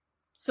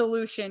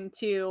 solution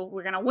to,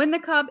 we're going to win the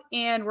cup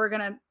and we're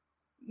going to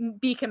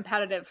be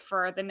competitive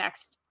for the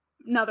next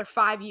another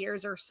 5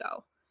 years or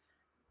so.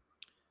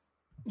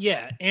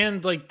 Yeah.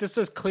 And like, this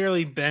has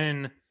clearly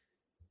been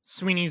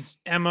Sweeney's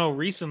MO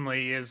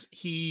recently, is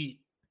he,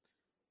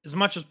 as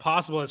much as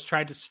possible, has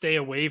tried to stay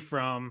away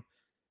from,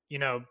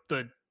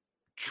 the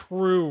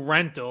true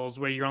rentals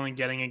where you're only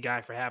getting a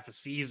guy for half a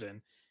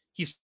season.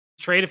 He's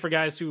traded for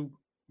guys who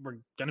were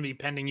going to be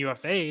pending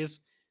UFAs,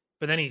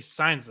 but then he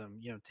signs them,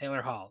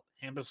 Taylor Hall,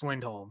 Hampus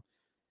Lindholm.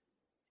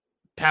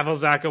 Pavel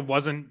Zacha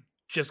wasn't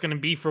just going to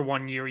be for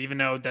 1 year, even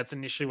though that's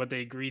initially what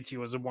they agreed to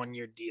was a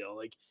 1-year deal.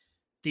 Like,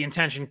 the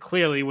intention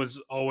clearly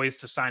was always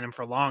to sign him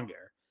for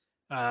longer.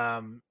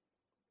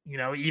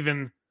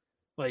 Even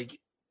like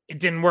it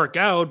didn't work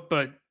out,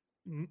 but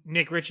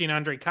Nick Ritchie and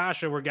Andre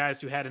Kasha were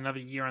guys who had another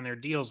year on their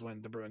deals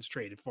when the Bruins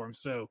traded for him.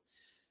 So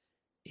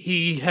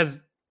he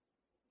has,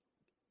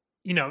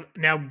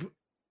 now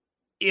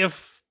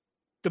if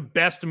the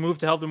best move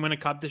to help them win a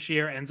cup this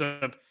year ends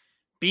up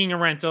being a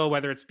rental,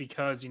 whether it's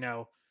because,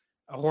 a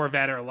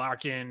Horvat or a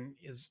Larkin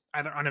is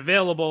either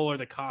unavailable or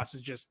the cost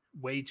is just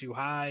way too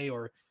high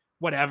or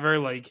whatever,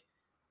 like,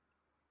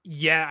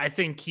 yeah, I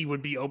think he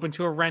would be open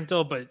to a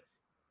rental, but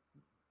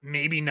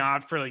maybe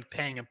not for like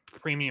paying a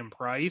premium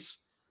price.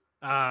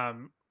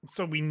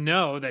 So we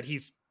know that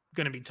he's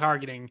going to be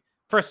targeting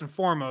first and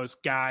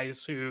foremost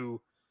guys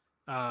who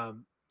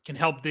can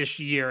help this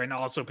year and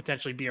also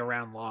potentially be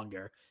around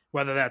longer,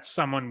 whether that's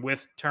someone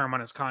with term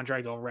on his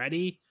contract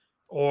already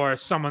or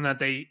someone that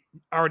they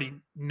already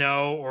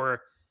know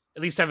or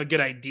at least have a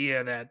good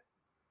idea that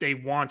they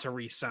want to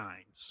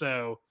re-sign.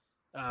 So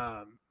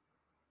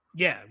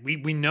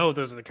we know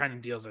those are the kind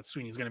of deals that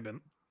Sweeney's going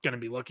to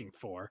be looking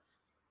for.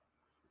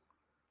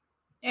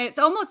 And it's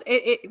almost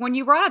when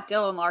you brought up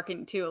Dylan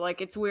Larkin too,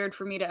 like it's weird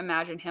for me to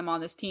imagine him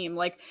on this team.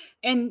 Like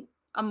in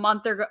a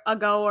month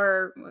ago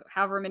or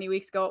however many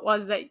weeks ago it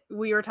was that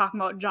we were talking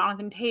about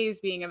Jonathan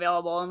Toews being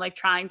available and like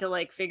trying to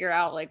like figure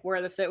out like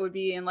where the fit would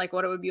be and like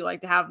what it would be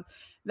like to have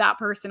that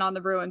person on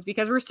the Bruins,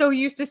 because we're so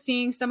used to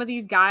seeing some of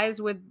these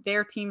guys with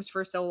their teams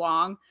for so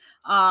long.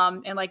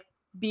 And like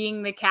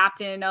being the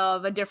captain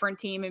of a different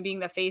team and being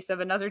the face of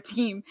another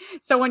team.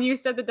 So when you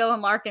said the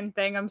Dylan Larkin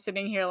thing, I'm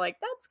sitting here like,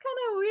 that's kind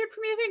of weird for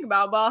me to think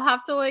about, but I'll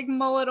have to like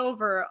mull it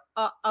over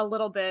a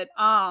little bit.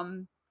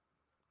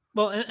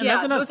 Well, and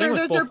that's another thing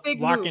with both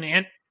Larkin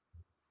and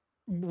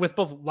with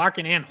both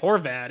Larkin and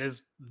Horvat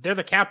is they're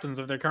the captains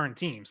of their current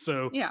team.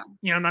 So,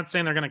 I'm not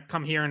saying they're going to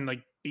come here and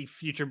like be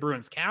future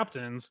Bruins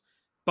captains,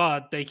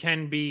 but they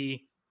can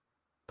be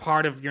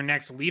part of your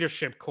next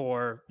leadership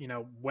core,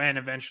 when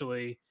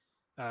eventually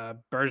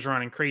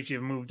Bergeron and Krejci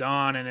have moved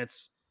on and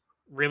it's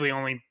really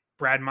only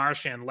Brad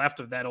Marchand left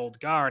of that old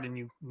guard, and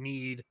you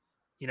need,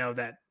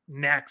 that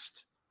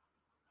next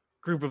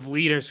group of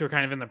leaders who are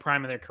kind of in the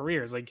prime of their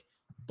careers. Like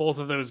both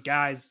of those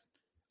guys,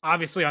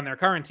 obviously on their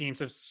current teams,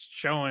 have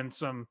shown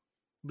some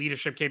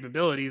leadership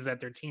capabilities that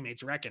their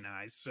teammates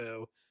recognize.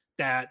 So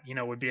that,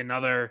 would be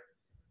another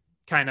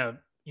kind of,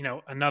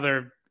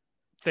 another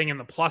thing in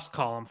the plus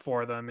column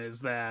for them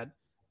is that,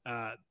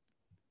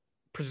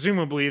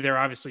 presumably they're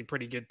obviously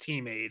pretty good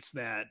teammates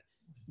that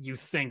you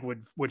think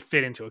would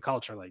fit into a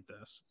culture like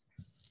this.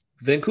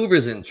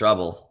 Vancouver's in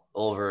trouble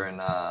over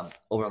in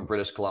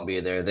British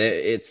Columbia.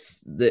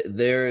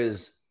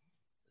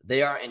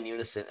 They are in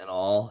unison in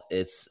all.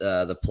 It's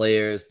the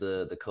players,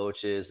 the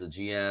coaches, the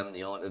GM,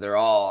 the owner. They're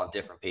all on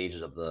different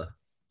pages of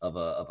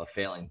a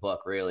failing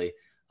book, really.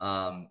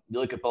 You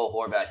look at Bo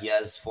Horvat. He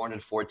has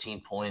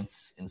 414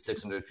 points in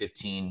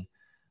 615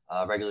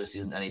 regular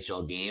season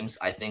NHL games.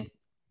 I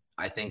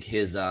think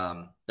his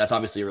that's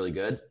obviously really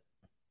good,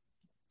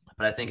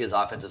 but I think his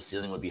offensive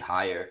ceiling would be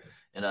higher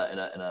in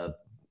a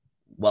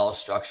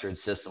well-structured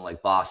system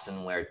like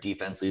Boston, where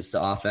defense leads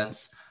to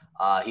offense.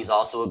 He's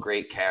also a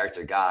great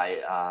character guy.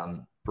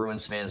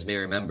 Bruins fans may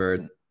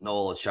remember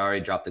Noel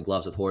Acciari dropped the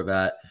gloves with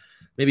Horvat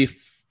maybe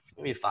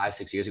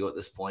 5-6 years ago at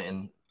this point,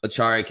 and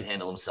Acciari can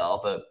handle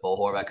himself, but Bo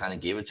Horvat kind of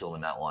gave it to him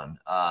in that one.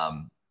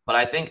 But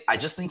I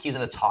just think he's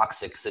in a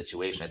toxic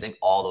situation. I think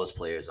all those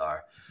players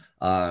are.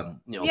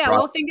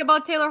 Well, think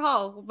about Taylor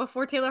Hall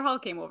before Taylor Hall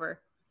came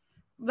over.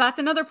 That's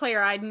another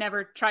player I'd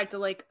never tried to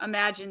like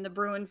imagine the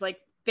Bruins like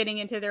fitting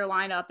into their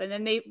lineup. And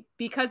then they,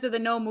 because of the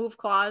no move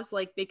clause,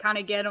 like they kind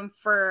of get him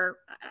for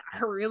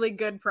a really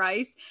good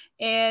price.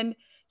 And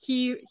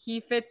he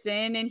fits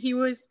in, and he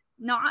was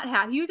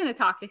he was in a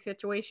toxic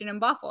situation in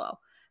Buffalo.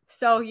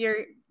 So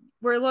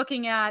we're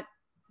looking at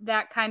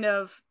that kind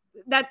of,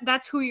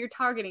 that's who you're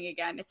targeting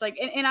again. It's like,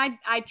 and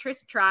I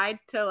just tried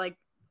to like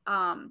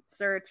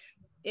search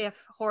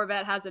if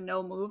Horvat has a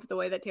no move the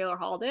way that Taylor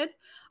Hall did,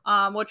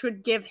 which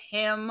would give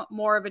him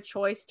more of a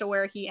choice to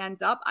where he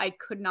ends up. I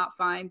could not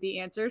find the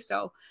answer.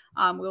 So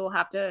we will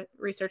have to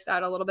research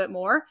that a little bit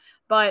more,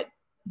 but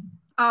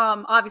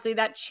obviously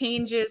that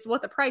changes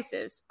what the price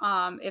is.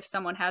 If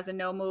someone has a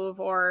no move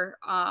or,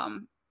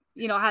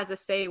 has a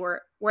say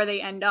where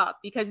they end up,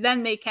 because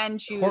then they can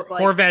choose.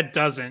 Horvat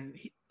doesn't.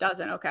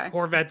 Okay.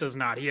 Horvat does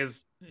not. He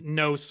has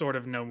no sort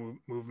of no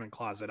movement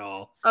clause at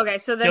all. Okay.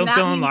 So then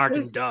Dylan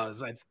Larkin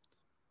does.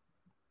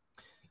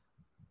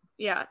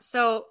 Yeah.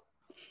 So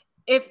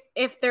if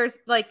there's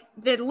like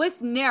the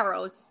list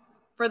narrows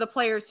for the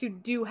players who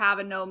do have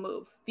a no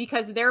move,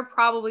 because they're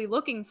probably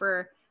looking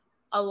for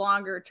a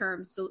longer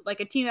term, so like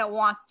a team that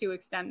wants to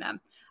extend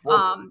them,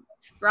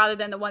 rather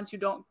than the ones who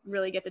don't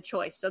really get the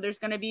choice. So there's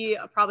going to be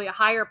probably a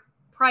higher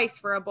price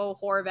for a Bo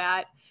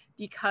Horvat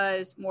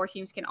because more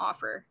teams can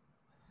offer.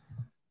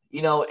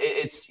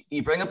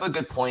 You bring up a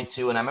good point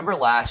too. And I remember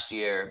last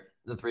year,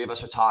 the three of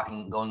us were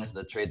talking going into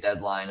the trade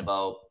deadline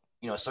about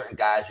certain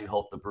guys we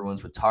hoped the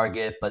Bruins would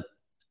target, but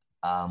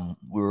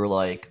we were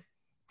like,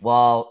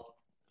 well,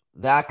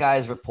 that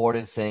guy's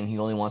reported saying he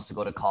only wants to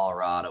go to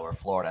Colorado or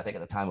Florida. I think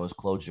at the time it was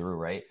Claude Giroux,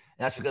 right?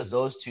 And that's because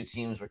those two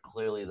teams were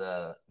clearly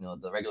the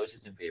regular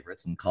season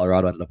favorites, and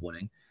Colorado ended up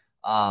winning.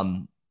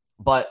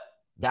 But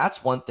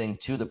that's one thing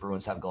too the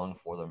Bruins have going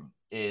for them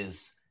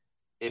is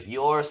if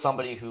you're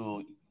somebody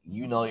who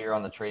you're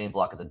on the trading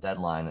block at the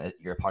deadline,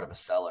 you're part of a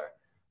seller,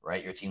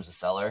 right? Your team's a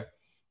seller.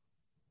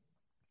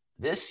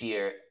 This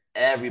year,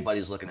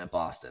 everybody's looking at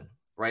Boston,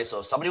 right? So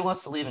if somebody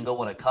wants to leave and go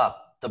win a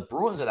cup, the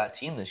Bruins are that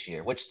team this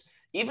year, which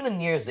even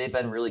in years they've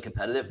been really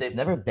competitive. They've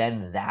never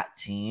been that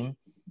team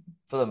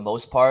for the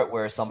most part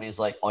where somebody's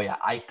like, oh yeah,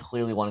 I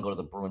clearly want to go to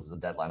the Bruins at the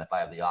deadline if I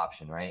have the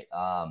option, right?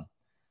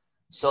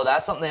 So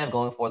that's something they have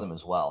going for them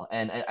as well.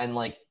 And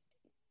like,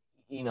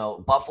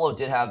 Buffalo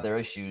did have their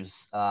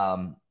issues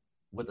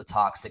with the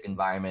toxic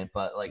environment,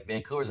 but like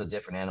Vancouver's a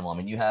different animal. I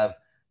mean, you have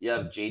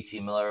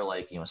JT Miller,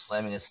 like,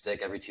 slamming his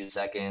stick every 2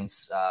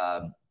 seconds.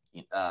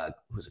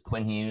 Was it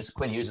Quinn Hughes?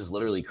 Quinn Hughes is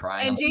literally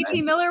crying. And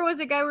JT Miller was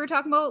a guy we were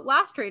talking about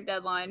last trade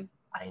deadline.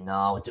 I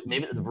know.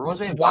 Maybe the Bruins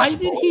made him. Why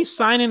did he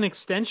sign an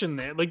extension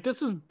there? Like,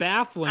 this is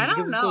baffling. I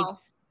don't know.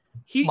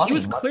 It's like, he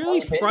was clearly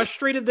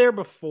frustrated there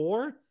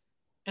before,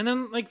 and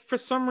then, like, for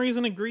some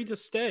reason agreed to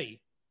stay.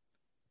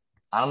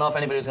 I don't know if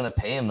anybody's going to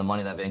pay him the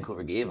money that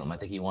Vancouver gave him. I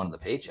think he wanted the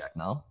paycheck,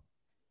 no?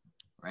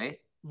 Right?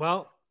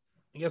 Well,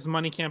 I guess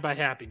money can't buy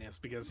happiness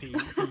because he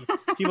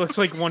looks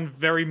like one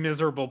very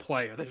miserable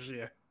player this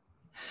year.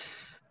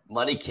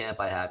 Money can't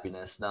buy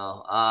happiness,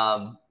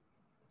 no.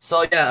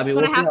 So yeah, I mean,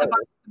 we'll see. Have to buy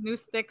some new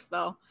sticks,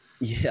 though.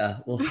 Yeah,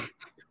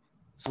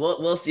 so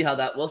we'll see how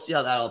that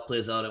all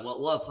plays out, and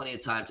we'll have plenty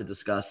of time to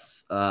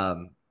discuss,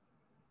 the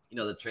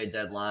trade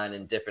deadline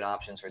and different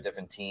options for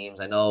different teams.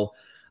 I know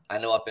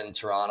up in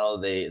Toronto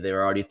they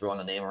were already throwing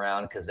the name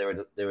around because they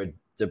were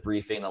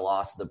debriefing the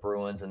loss of the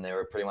Bruins, and they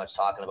were pretty much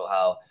talking about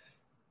how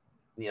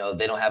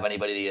they don't have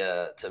anybody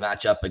to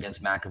match up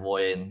against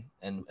McAvoy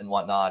and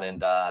whatnot,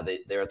 and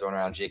they were throwing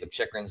around Jacob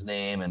Chikrin's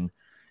name, and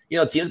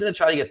teams going to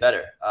try to get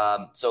better.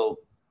 So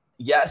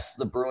yes,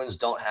 the Bruins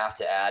don't have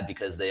to add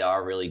because they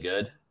are really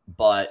good,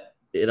 but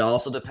it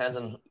also depends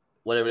on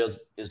what everybody else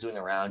is doing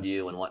around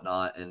you and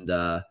whatnot. And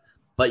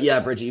but yeah,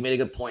 Bridget, you made a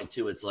good point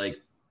too. It's like,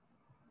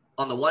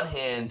 on the one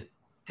hand,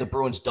 the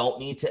Bruins don't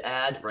need to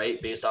add,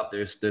 right, based off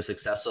their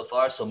success so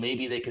far. So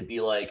maybe they could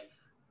be like,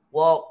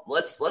 well,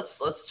 let's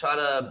try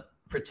to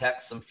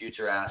protect some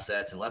future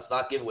assets and let's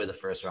not give away the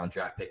first round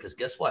draft pick, because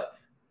guess what?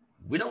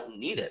 We don't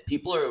need it.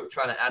 People are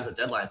trying to add the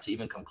deadline to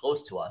even come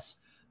close to us.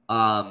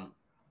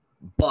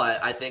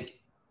 But I think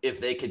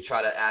if they could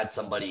try to add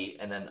somebody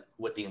and then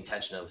with the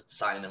intention of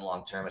signing them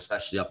long term,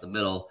 especially up the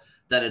middle,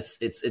 then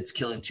it's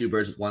killing two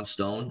birds with one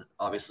stone.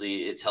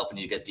 Obviously, it's helping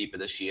you get deeper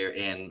this year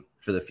and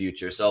for the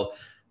future. So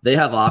they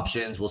have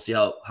options. We'll see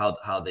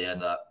how they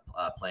end up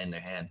playing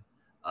their hand.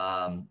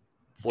 And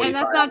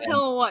that's not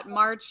till what,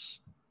 March?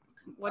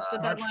 What's the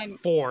deadline?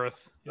 March 4th.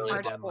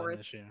 March 4th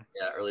this year.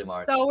 Yeah, early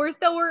March. So we're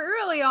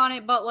early on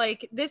it, but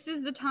like this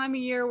is the time of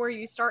year where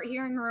you start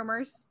hearing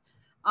rumors.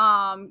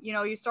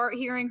 You start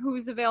hearing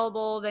who's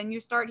available, then you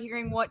start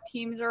hearing what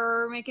teams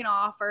are making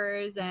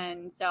offers,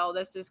 and so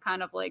this is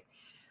kind of like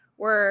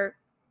where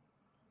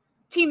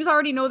teams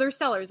already know their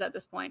sellers at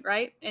this point,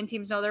 right? And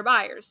teams know their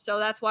buyers. So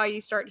that's why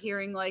you start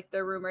hearing like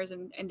the rumors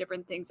and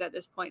different things at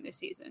this point in the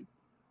season.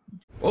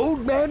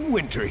 Old Man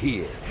Winter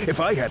here. If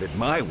I had it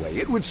my way,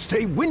 it would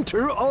stay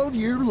winter all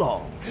year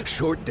long.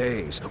 Short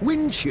days,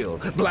 wind chill,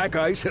 black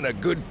ice, and a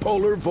good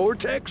polar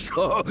vortex.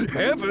 Oh,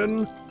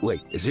 heaven.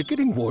 Wait, is it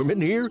getting warm in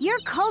here? Your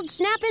cold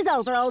snap is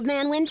over, Old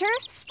Man Winter.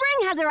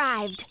 Spring has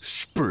arrived.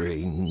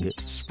 Spring.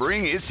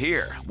 Spring is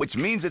here, which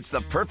means it's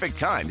the perfect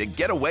time to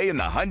get away in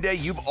the Hyundai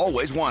you've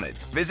always wanted.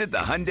 Visit the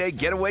Hyundai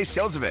Getaway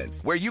Sales Event,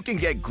 where you can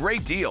get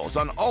great deals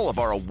on all of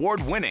our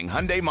award-winning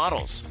Hyundai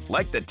models,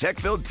 like the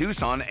tech-filled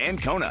Tucson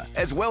and Kona,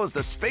 as well as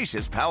the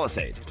spacious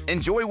Palisade.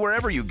 Enjoy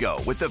wherever you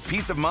go with the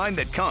peace of mind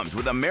that comes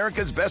with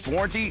America's best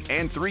warranty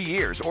and 3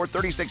 years or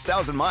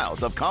 36,000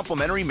 miles of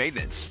complimentary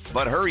maintenance.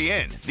 But hurry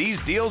in,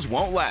 these deals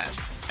won't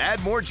last.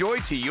 Add more joy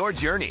to your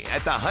journey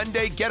at the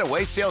Hyundai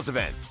Getaway Sales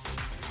Event.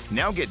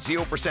 Now get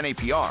 0%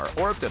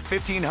 APR or up to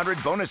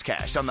 $1,500 bonus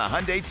cash on the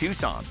Hyundai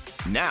Tucson.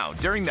 Now,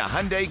 during the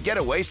Hyundai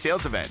Getaway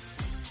Sales Event.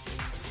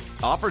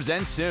 Offers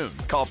end soon.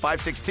 Call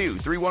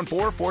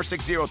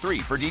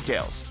 562-314-4603 for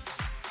details.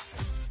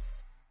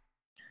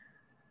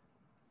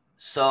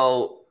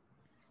 So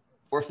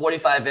we're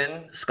 45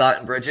 in. Scott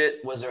and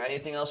Bridget, was there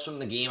anything else from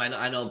the game?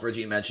 I know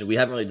Bridget mentioned we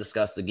haven't really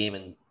discussed the game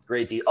in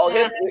great detail.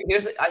 Oh,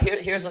 here's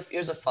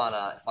a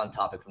fun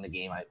topic from the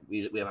game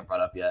we haven't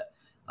brought up yet.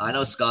 I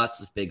know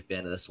Scott's a big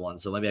fan of this one,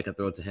 so maybe I could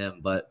throw it to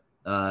him. But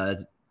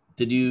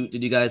did you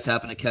guys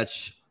happen to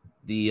catch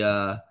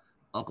the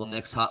Uncle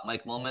Nick's hot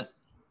mic moment?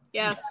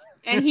 Yes,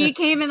 and he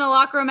came in the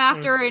locker room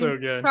after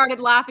and started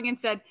laughing and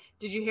said,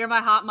 "Did you hear my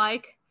hot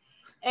mic?"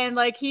 And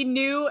like he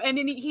knew, and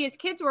then his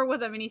kids were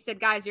with him, and he said,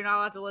 "Guys, you're not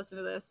allowed to listen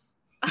to this."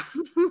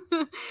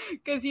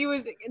 because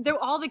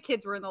all the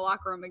kids were in the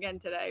locker room again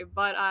today,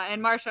 but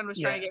and Marshawn was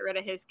trying to get rid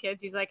of his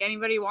kids. He's like,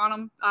 anybody want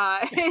them?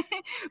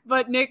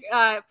 But Nick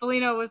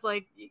Foligno was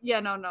like, yeah,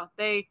 no,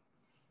 they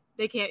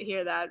can't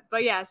hear that.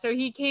 But yeah, so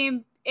he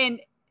came in.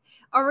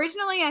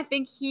 Originally, I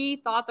think he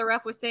thought the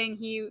ref was saying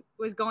he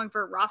was going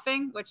for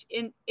roughing, which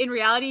in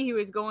reality he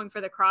was going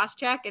for the cross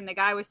check, and the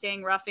guy was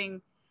saying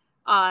roughing.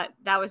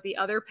 That was the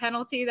other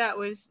penalty that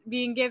was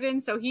being given.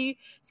 So he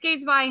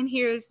skates by and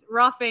hears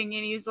roughing,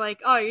 and he's like,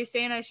 oh, you're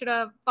saying I should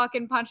have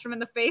fucking punched him in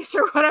the face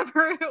or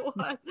whatever it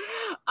was.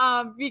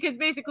 Because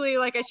basically,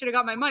 like, I should have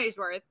got my money's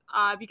worth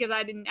because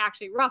I didn't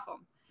actually rough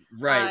him.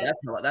 Right.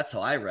 That's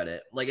how I read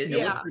it. Like it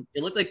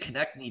looked like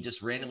Konechny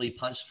just randomly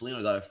punched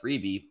Foligno, got a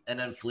freebie, and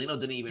then Foligno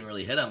didn't even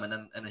really hit him, and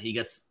then he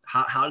gets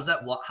how does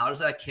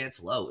that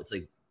cancel out? It's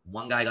like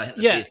one guy got hit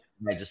in the face,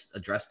 and I just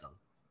addressed him.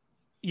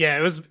 Yeah,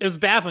 it was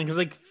baffling because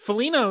like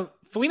Foligno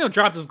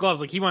dropped his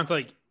gloves, like he wants to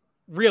like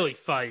really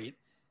fight,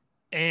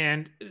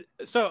 and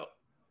so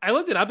I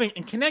looked it up, and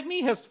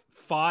Konechny has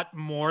fought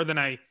more than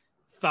I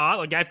thought.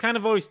 Like I've kind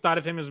of always thought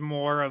of him as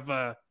more of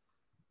a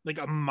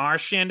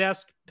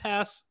Marchand-esque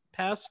pest.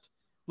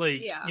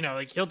 Like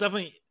like he'll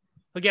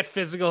get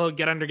physical, he'll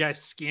get under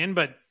guys' skin,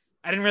 but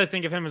I didn't really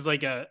think of him as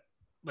like a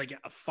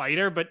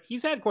fighter. But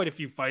he's had quite a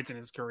few fights in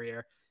his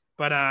career.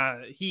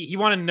 But he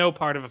wanted no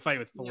part of a fight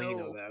with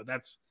Foligno though.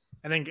 That's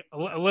I think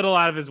a little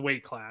out of his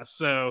weight class.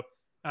 So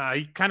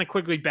he kind of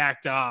quickly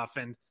backed off.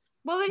 And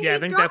I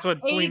think that's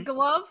what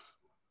glove.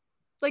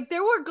 Like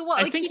there were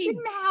gloves. Like he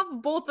didn't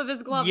have both of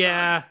his gloves.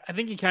 Yeah, I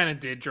think he kind of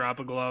did drop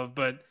a glove,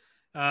 but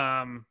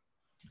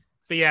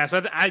yeah.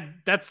 So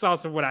that's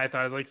also what I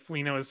thought. Is like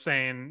Foligno was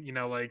saying,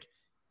 like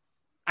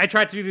I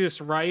tried to do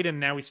this right, and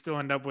now we still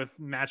end up with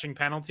matching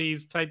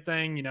penalties type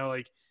thing.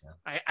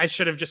 I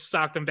should have just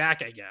socked him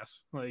back, I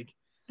guess. Like,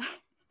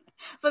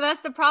 but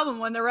that's the problem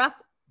when the ref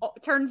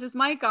turns his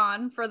mic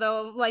on for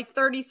the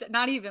 30,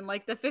 not even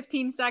like the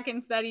 15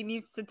 seconds that he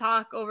needs to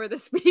talk over the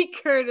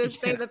speaker to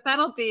say the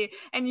penalty,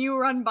 and you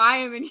run by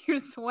him and you're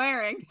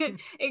swearing,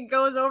 it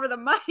goes over the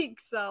mic.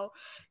 So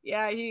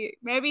yeah,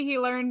 maybe he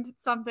learned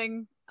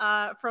something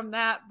from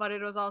that, but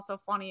it was also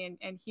funny,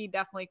 and he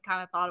definitely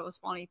kind of thought it was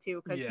funny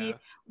too, because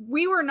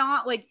we were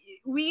not like,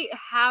 we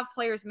have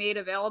players made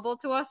available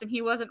to us, and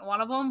he wasn't one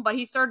of them, but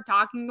he started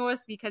talking to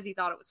us because he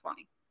thought it was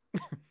funny.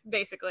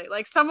 Basically,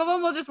 like some of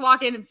them will just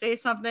walk in and say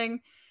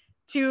something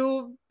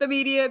to the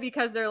media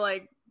because they're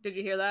like, did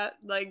you hear that?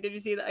 Like, did you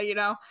see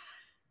that?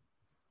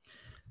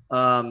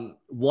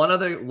 One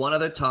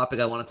other topic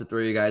I wanted to throw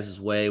you guys'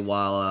 way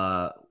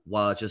while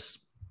it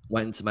just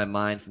went into my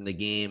mind from the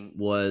game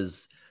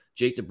was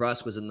Jake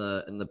DeBrusk was in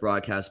the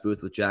broadcast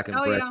booth with Jack and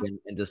Brick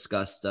and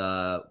discussed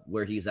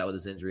where he's at with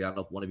his injury. I don't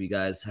know if one of you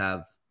guys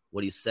have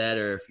what he said,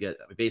 or if you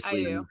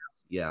basically, I do.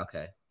 Yeah,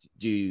 okay.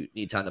 Do you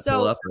need time to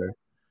pull it up? Or?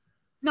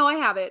 No, I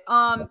have it.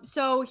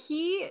 So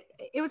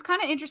it was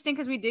kind of interesting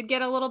because we did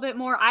get a little bit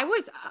more.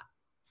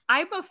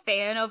 I'm a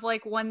fan of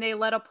like when they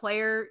let a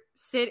player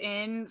sit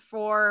in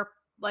for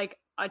like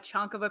a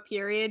chunk of a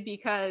period,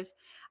 because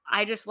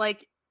I just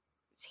like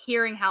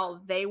hearing how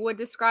they would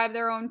describe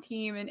their own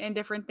team and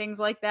different things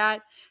like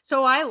that.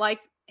 So I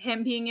liked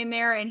him being in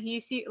there, and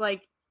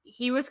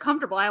he was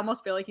comfortable. I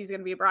almost feel like he's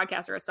going to be a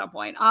broadcaster at some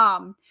point.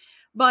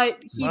 But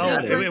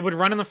it would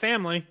run in the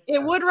family.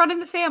 It would run in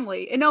the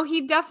family. And no,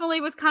 he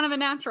definitely was kind of a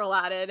natural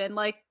at it, and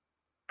like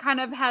kind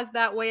of has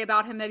that way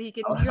about him that he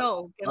can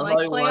joke and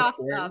like play off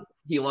stuff.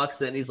 He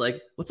walks in, he's like,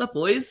 "What's up,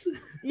 boys?"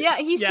 Yeah,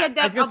 he said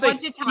that a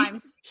bunch of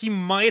times. He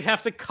might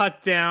have to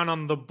cut down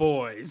on the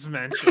boys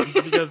mentions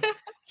because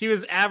he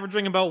was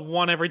averaging about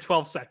one every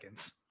 12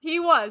 seconds. He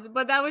was,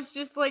 but that was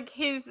just like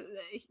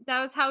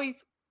that was how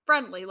he's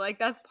friendly. Like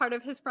that's part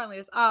of his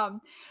friendliness.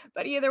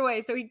 But either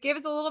way, so he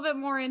gives a little bit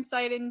more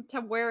insight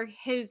into where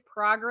his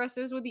progress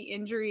is with the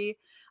injury.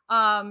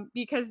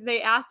 Because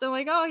they asked him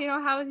like, oh,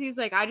 how is he's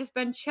like, I just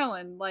been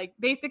chilling. Like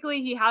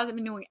basically he hasn't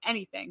been doing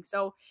anything.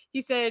 So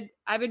he said,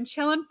 I've been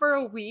chilling for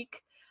a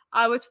week.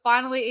 I was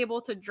finally able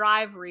to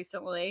drive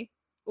recently,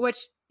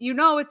 which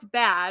it's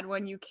bad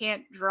when you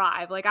can't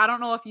drive. Like, I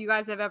don't know if you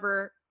guys have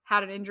ever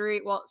had an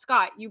injury. Well,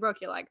 Scott, you broke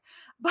your leg,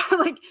 but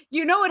like,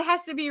 it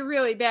has to be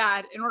really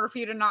bad in order for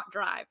you to not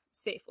drive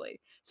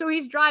safely. So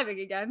he's driving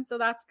again. So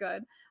that's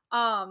good.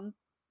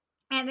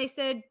 And they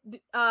said,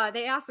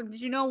 they asked him,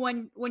 did you know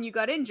when you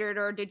got injured,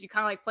 or did you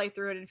kind of like play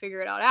through it and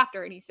figure it out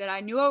after? And he said, I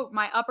knew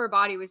my upper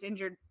body was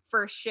injured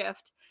first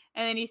shift.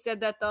 And then he said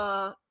that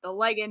the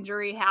leg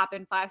injury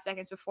happened 5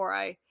 seconds before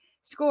I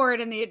scored,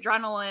 and the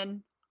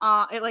adrenaline,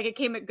 it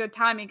came at good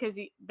timing because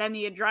then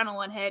the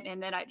adrenaline hit,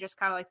 and then I just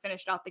kind of like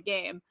finished out the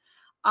game.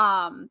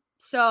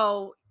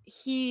 So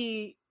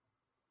he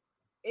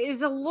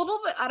is a little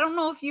bit, I don't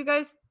know if you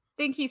guys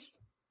think he's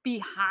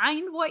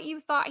behind what you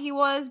thought he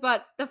was,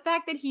 but the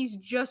fact that he's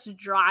just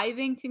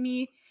driving to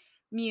me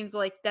means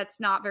like that's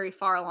not very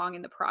far along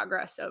in the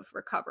progress of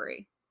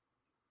recovery.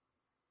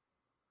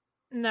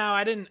 No,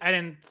 I didn't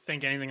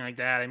think anything like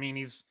that. I mean,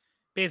 he's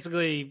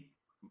basically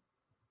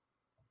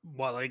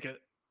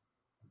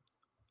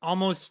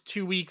almost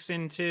 2 weeks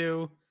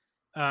into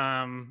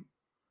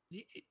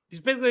He's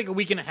basically like a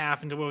week and a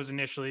half into what was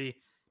initially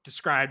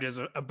described as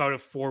about a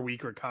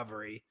 4-week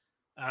recovery.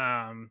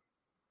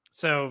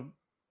 So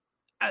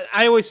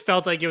I always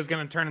felt like it was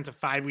going to turn into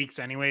 5 weeks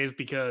anyways,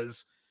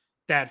 because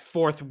that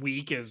 4th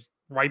week is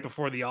right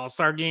before the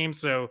All-Star game.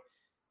 So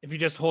if you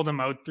just hold him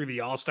out through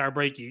the All-Star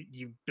break,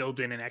 you build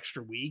in an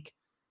extra week.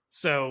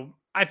 So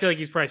I feel like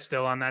he's probably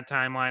still on that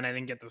timeline. I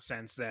didn't get the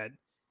sense that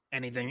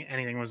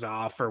anything was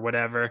off or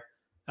whatever.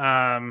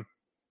 But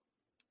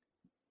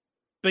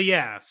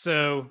yeah,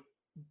 so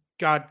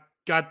got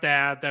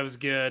that. That was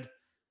good.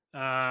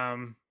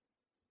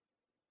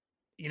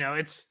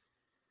 It's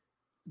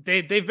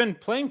they've been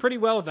playing pretty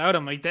well without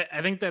him. Like that,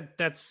 I think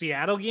that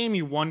Seattle game,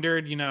 you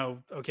wondered,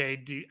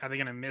 okay, are they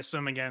going to miss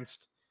him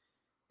against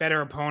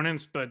better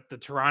opponents? But the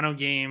Toronto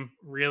game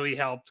really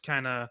helped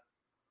kind of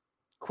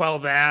quell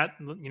that.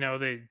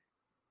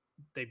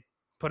 They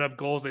put up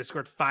goals. They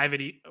scored 5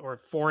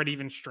 or 4 at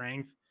even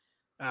strength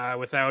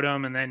without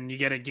him. And then you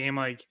get a game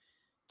like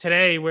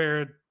today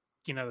where,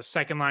 the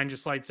second line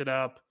just lights it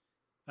up.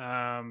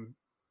 I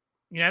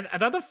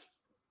thought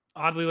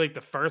oddly, like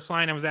the first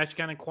line, I was actually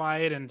kind of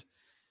quiet, and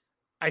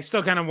I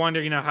still kind of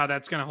wonder, how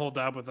that's going to hold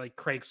up with like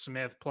Craig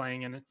Smith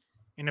playing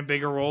in a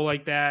bigger role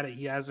like that.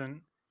 He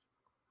hasn't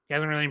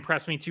really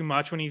impressed me too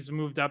much when he's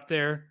moved up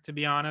there, to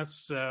be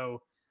honest.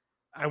 So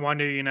I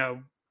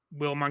wonder,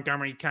 will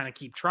Montgomery kind of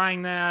keep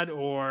trying that,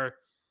 or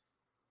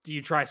do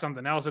you try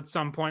something else at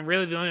some point?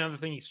 Really, the only other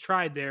thing he's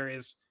tried there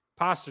is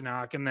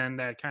Pasternak, and then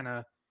that kind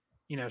of,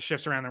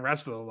 shifts around the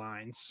rest of the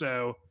lines.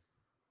 So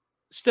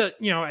still,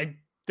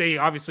 they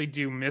obviously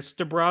do miss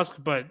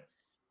DeBrusk, but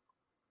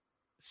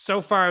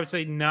so far I would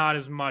say not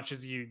as much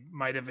as you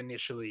might have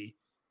initially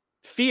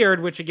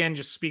feared, which again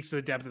just speaks to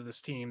the depth of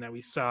this team that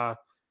we saw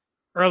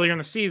earlier in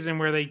the season,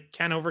 where they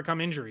can overcome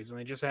injuries and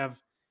they just have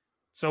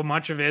so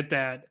much of it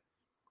that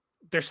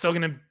they're still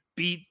going to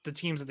beat the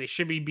teams that they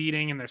should be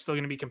beating, and they're still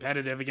going to be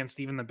competitive against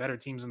even the better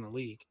teams in the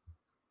league.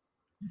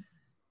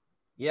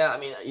 Yeah, I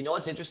mean,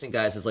 what's interesting,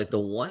 guys, is like the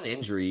one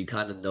injury you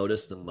kind of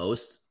noticed the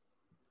most,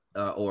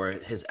 or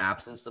his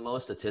absence the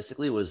most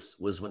statistically, was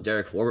when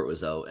Derek Forbort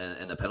was out,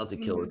 and the penalty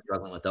kill was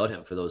struggling without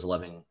him for those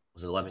 11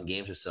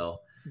 games or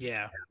so.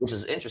 Yeah, which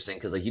is interesting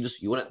because like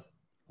you wouldn't,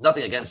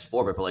 nothing against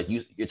Forbort, but like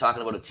you're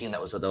talking about a team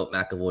that was without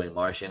McAvoy and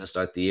Marchand to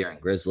start the year, and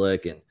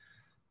Grzelcyk, and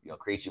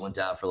Krejci went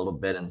down for a little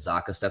bit, and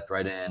Zacha stepped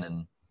right in,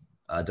 and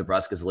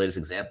DeBrusk is the latest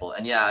example.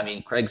 And yeah, I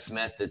mean, Craig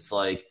Smith, it's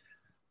like,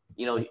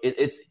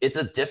 it's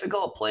a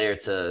difficult player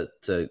to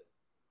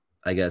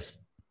I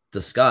guess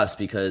discuss,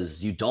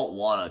 because you don't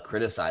want to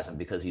criticize him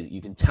because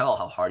you can tell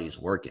how hard he's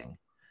working,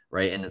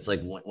 right? And it's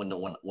like when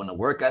the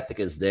work ethic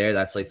is there,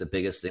 that's like the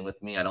biggest thing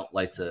with me. I don't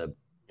like to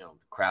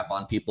crap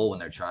on people when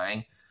they're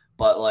trying,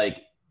 but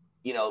like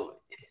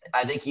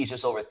I think he's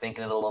just overthinking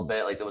it a little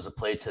bit. Like there was a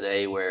play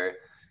today where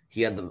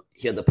he had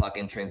the puck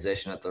in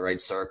transition at the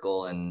right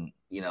circle, and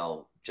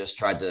just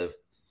tried to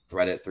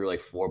thread it through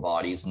like 4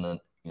 bodies, and then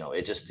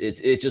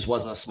it just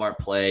wasn't a smart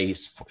play.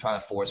 He's trying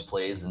to force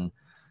plays, and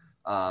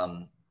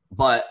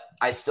but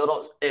I still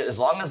don't. As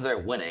long as they're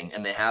winning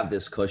and they have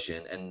this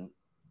cushion, and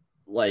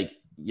like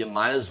you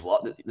might as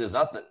well. There's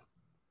nothing.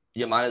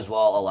 You might as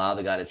well allow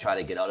the guy to try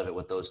to get out of it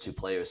with those 2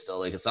 players still.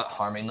 Like it's not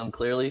harming them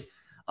clearly.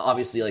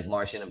 Obviously, like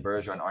Marchand and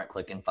Bergeron aren't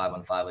clicking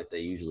 5-on-5 like they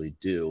usually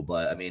do.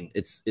 But I mean,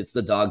 it's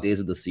the dog days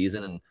of the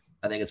season, and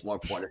I think it's more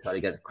important to try to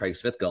get Craig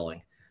Smith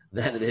going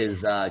than it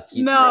is.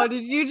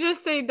 Did you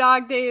just say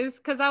dog days?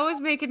 Because I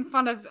was making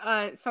fun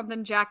of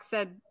something Jack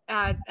said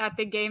at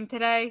the game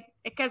today,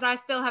 because I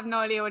still have no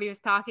idea what he was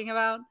talking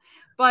about.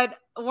 But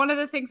one of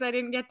the things I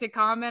didn't get to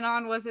comment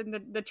on was in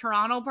the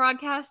Toronto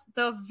broadcast,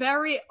 the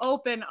very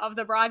open of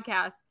the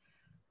broadcast.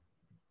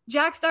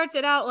 Jack starts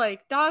it out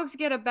like, dogs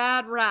get a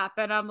bad rap.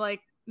 And I'm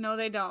like, no,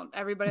 they don't.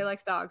 Everybody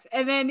likes dogs.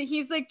 And then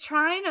he's like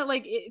trying to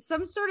like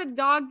some sort of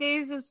dog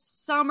days of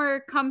summer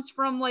comes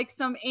from like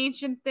some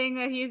ancient thing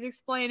that he's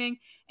explaining.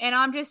 And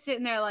I'm just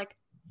sitting there like,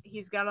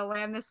 he's got to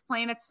land this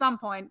plane at some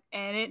point,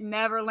 and it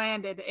never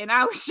landed. And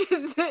I was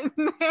just sitting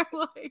there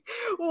like,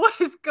 what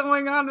is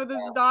going on with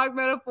this dog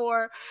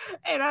metaphor?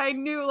 And I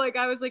knew, like,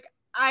 I was like,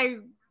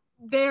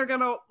 they're going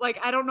to, like,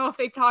 I don't know if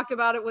they talked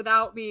about it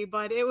without me,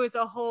 but it was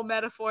a whole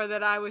metaphor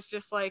that I was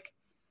just like,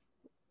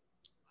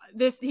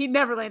 he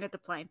never landed the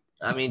plane.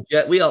 I mean,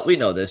 we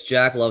know this.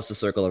 Jack loves to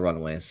circle the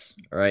runways.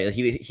 All right,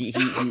 he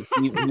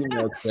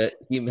milks it.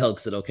 He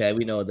milks it. Okay,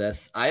 we know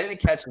this. I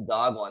didn't catch the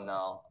dog one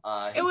though.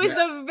 It was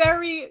the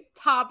very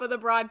top of the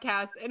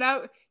broadcast, and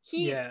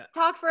he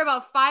talked for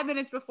about 5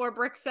 minutes before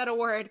Brick said a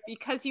word,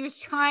 because he was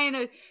trying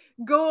to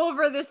go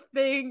over this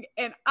thing,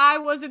 and I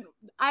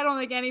don't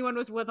think anyone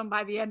was with him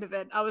by the end of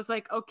it. I was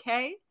like,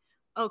 okay,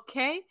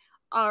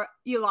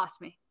 you lost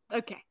me.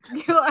 Okay,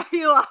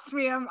 you lost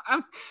me.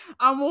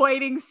 I'm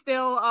waiting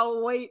still.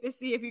 I'll wait to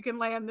see if you can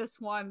land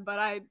this one, but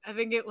I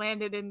think it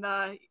landed in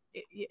the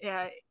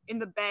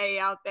bay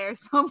out there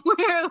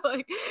somewhere.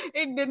 Like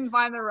it didn't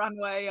find the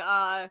runway.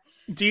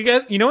 Do you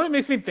guys? You know what it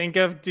makes me think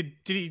of? Did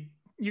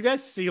you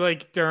guys see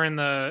like during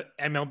the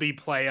MLB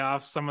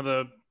playoffs some of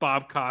the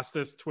Bob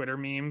Costas Twitter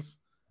memes?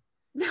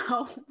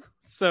 No.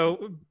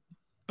 So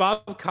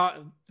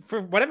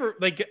for whatever,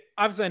 like,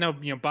 obviously I know,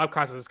 Bob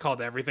Costas has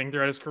called everything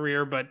throughout his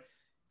career, but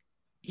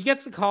he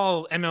gets to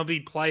call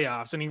MLB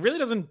playoffs, and he really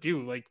doesn't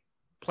do like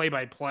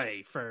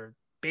play-by-play for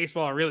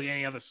baseball or really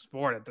any other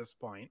sport at this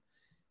point.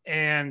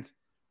 And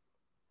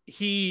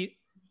he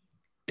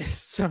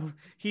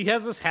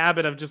has this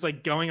habit of just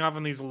like going off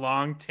on these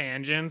long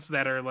tangents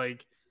that are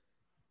like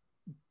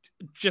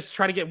just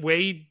try to get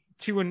way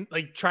too and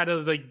like try to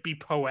like be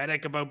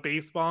poetic about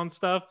baseball and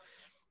stuff.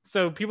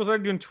 So people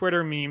started doing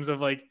Twitter memes of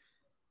like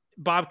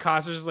Bob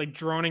Costas just like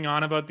droning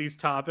on about these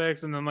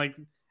topics, and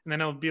then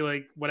it'll be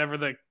like whatever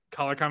the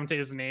color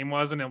commentator's name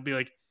was, and it'll be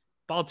like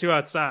ball 2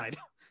 outside.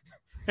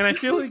 And I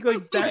feel like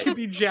that could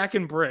be Jack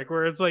and Brick,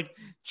 where it's like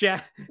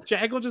Jack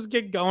will just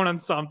get going on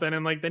something,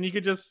 and like then you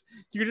could just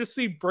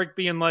see Brick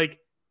being like,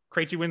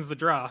 Krejci wins the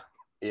draw.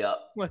 Yeah.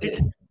 Like,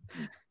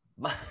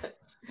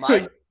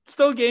 my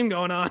still a game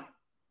going on.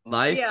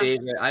 My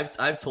favorite,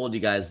 I've told you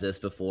guys this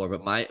before,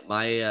 but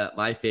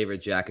my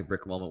favorite Jack and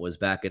Brick moment was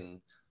back in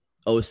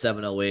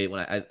 07, 08 when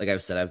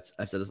I've said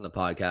this in the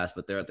podcast,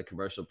 but they're at the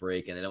commercial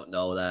break and they don't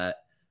know that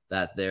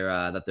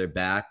they're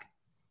back.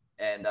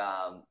 And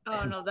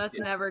oh no, that's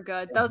never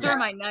good. Those are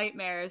my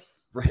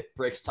nightmares.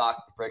 Brick's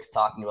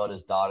talking about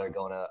his daughter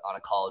going on a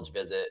college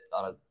visit,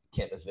 on a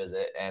campus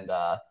visit, and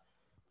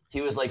he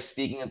was like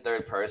speaking in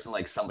third person,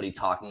 like somebody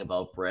talking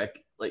about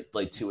Brick,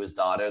 like to his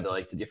daughter. They're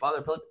like, "Did your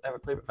father ever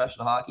play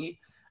professional hockey?"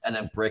 And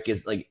then Brick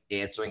is like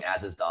answering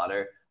as his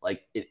daughter,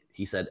 like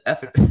he said,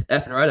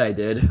 "Effing right, I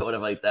did," or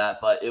whatever like that.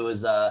 But it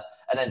was, and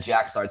then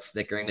Jack starts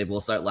snickering. They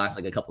both start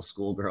laughing like a couple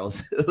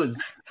schoolgirls. It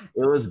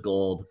was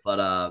gold. But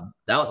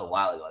that was a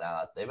while ago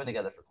now. They've been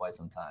together for quite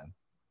some time.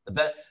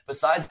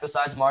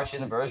 Besides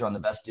Martian and Bergeron, the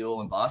best duo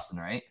in Boston,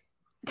 right?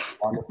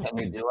 Longest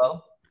tenured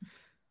duo.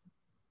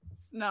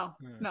 No,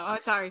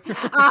 I'm sorry.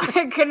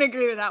 I couldn't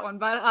agree with that one,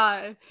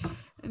 but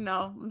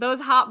no, those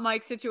hot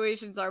mic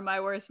situations are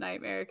my worst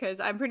nightmare because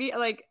I'm pretty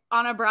like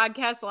on a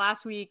broadcast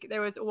last week.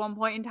 There was one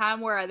point in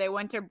time where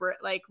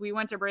we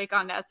went to break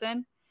on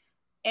Essen,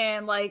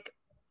 and like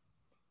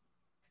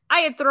I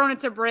had thrown it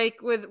to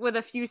break with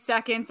a few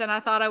seconds, and I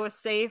thought I was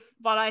safe,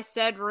 but I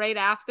said right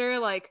after,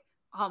 like,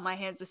 "Oh, my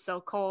hands are so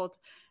cold."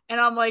 And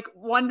I'm like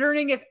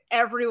wondering if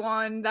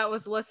everyone that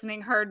was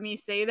listening heard me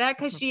say that,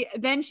 because she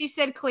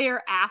said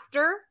clear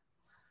after.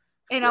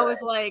 And I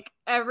was like,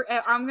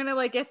 I'm going to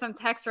like get some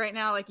text right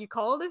now. Like, you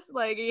cold?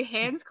 Like, your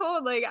hands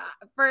cold? Like,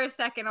 for a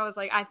second, I was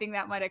like, I think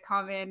that might have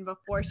come in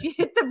before she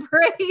hit the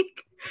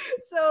break.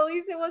 So at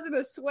least it wasn't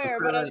a swear.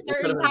 But at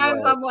certain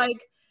times, I'm like,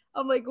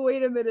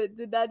 wait a minute,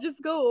 did that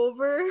just go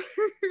over?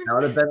 That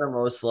would have been the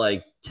most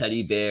like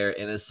teddy bear,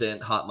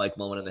 innocent hot mic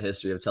moment in the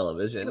history of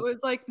television. It was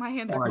like, my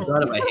hands are cold.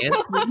 God, my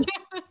hands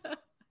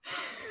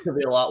could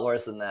be a lot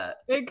worse than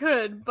that. It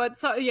could, but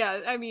so yeah,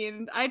 I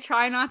mean, I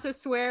try not to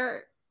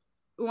swear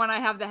when I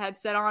have the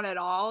headset on at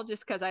all,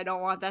 just because I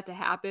don't want that to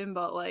happen.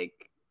 But like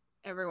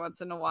every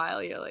once in a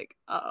while, you're like,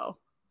 oh,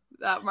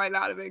 that might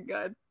not have been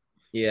good.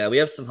 Yeah, we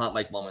have some hot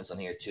mic moments on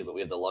here too, but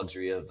we have the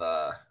luxury of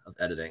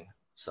editing.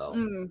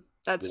 So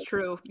that's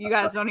true. You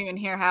guys don't even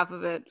hear half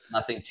of it.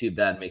 Nothing too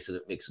bad makes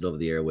it over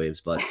the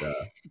airwaves, but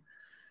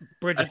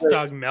Bridget's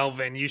dog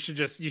Melvin, you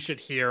should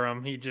hear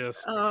him. He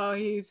just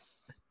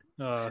he's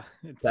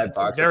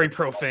it's very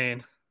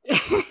profane.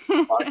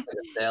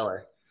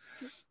 Sailor.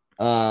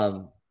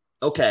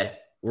 Okay,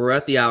 we're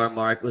at the hour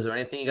mark. Was there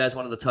anything you guys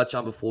wanted to touch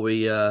on before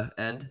we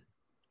end?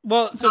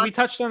 Well, so we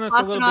touched on this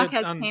a little bit.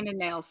 Has painted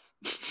nails.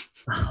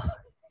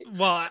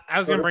 Well, I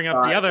was going to bring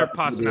up the other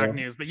Pasternak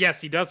news, but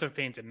yes, he does have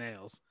painted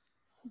nails.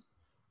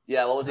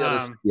 Yeah, what was the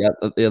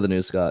other? The other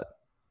news, Scott.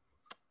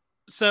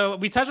 So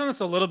we touched on this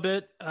a little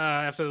bit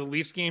after the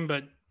Leafs game,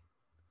 but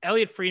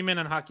Elliot Friedman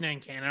on Hockey Night in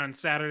Canada on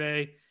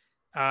Saturday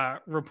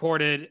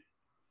reported,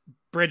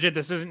 Bridget,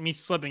 this isn't me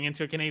slipping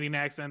into a Canadian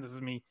accent. This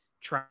is me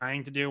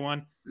trying to do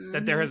one,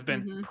 that there has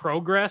been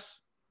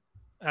progress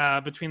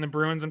between the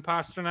Bruins and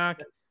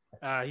Pasternak.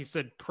 He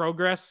said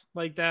progress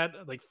like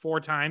that, like 4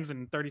 times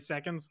in 30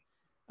 seconds.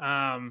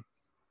 And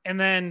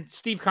then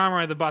Steve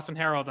Conroy, the Boston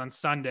Herald on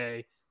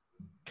Sunday,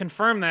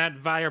 confirmed that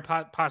via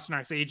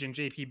Pasternak's agent,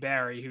 JP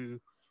Barry, who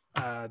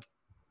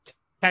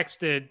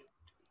texted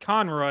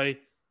Conroy,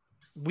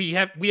 we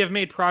have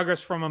made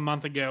progress from a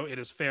month ago, it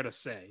is fair to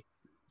say.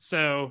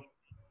 So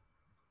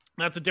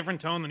that's a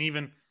different tone than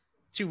even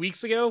 2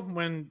 weeks ago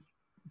when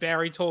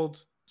Barry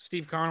told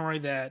Steve Conroy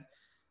that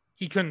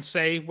he couldn't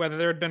say whether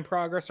there had been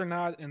progress or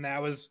not, and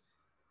that was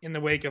in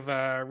the wake of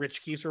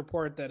Rich Keefe's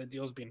report that a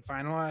deal is being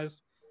finalized.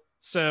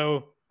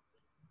 So,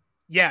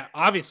 yeah,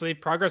 obviously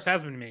progress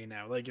has been made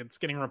now. Like, it's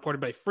getting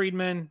reported by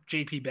Friedman.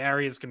 JP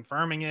Barry is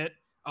confirming it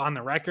on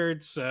the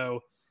record.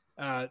 So,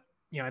 I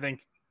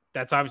think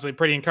that's obviously a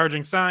pretty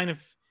encouraging sign.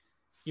 If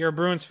you're a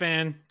Bruins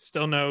fan,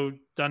 still no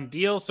done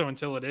deal. So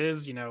until it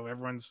is,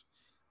 everyone's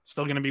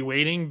still going to be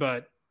waiting.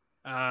 But,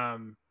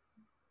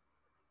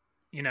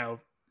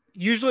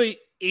 usually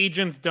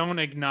agents don't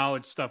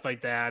acknowledge stuff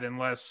like that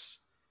unless,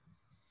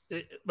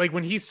 like,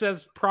 when he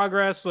says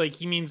progress, like,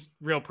 he means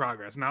real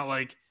progress, not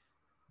like,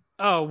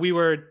 oh, we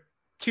were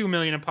 2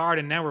 million apart,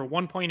 and now we're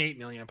 1.8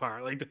 million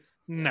apart. Like,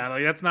 no,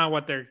 like that's not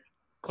what they're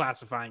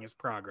classifying as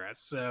progress.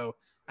 So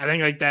I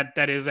think like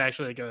that is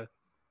actually like a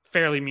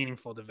fairly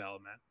meaningful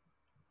development.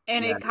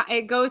 And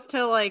it goes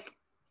to like,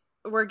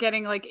 we're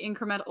getting like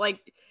incremental,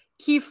 like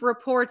Keefe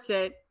reports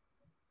it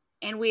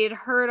and we had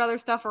heard other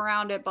stuff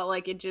around it, but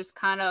like it just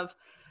kind of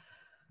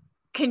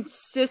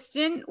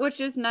consistent, which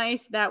is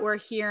nice that we're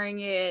hearing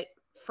it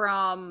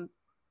from,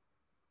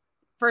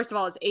 first of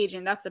all, his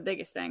agent. That's the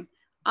biggest thing.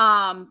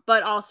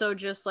 But also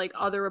just like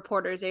other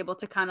reporters able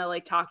to kind of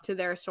like talk to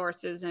their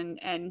sources and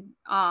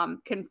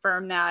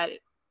confirm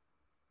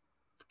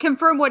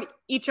what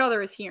each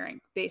other is hearing,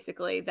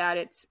 basically, that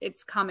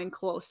it's coming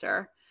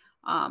closer,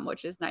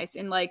 which is nice.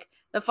 And like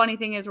the funny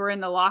thing is, we're in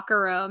the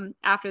locker room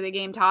after the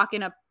game talking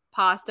to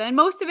Pasta, and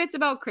most of it's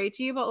about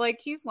Krejci, but like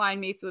he's line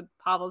mates with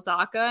Pavel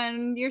Zacha,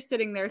 and you're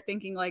sitting there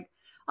thinking like,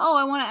 oh,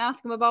 I want to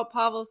ask him about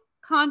Pavel's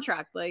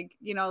contract. Like,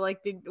 you know, like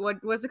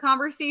what was the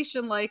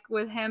conversation like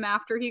with him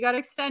after he got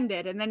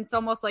extended? And then it's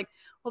almost like,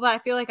 well, but I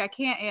feel like I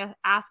can't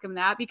ask him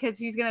that because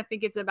he's going to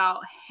think it's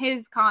about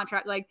his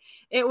contract. Like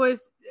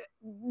there's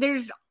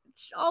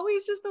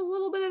always just a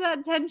little bit of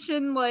that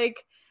tension,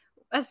 like,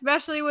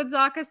 especially with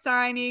Zacha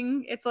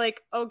signing. It's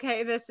like,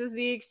 okay, this is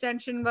the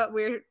extension, but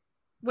we're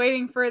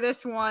waiting for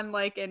this one.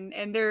 Like,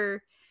 and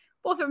they're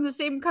both from the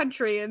same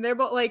country, and they're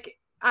both like,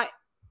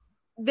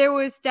 there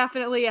was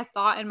definitely a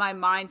thought in my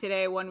mind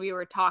today when we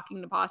were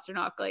talking to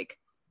Pasternak, like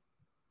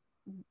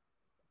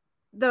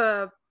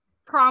the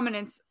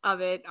prominence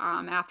of it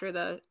after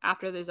the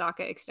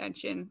Zacha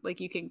extension. Like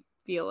you can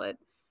feel it.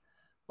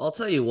 I'll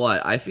tell you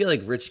what, I feel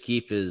like Rich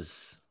Keefe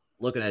is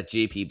looking at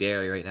JP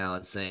Barry right now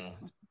and saying,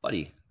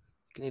 buddy,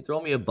 can you throw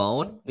me a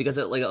bone? Because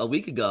like a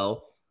week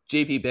ago,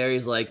 JP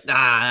Barry's like,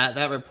 nah,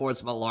 that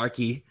report's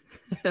malarkey.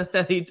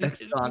 He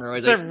texted Connor.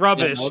 It's like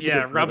rubbish.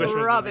 Yeah, rubbish.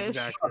 Rubbish.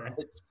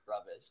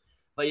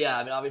 But yeah,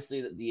 I mean,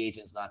 obviously the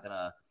agent's not going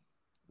to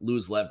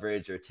lose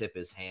leverage or tip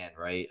his hand,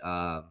 right?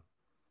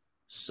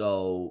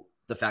 So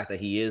the fact that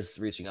he is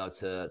reaching out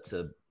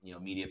to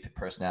media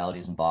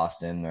personalities in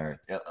Boston, or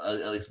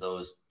at least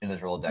those in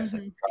his Rolodex.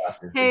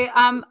 Mm-hmm. Hey,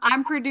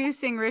 I'm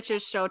producing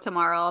Rich's show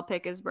tomorrow. I'll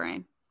pick his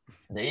brain.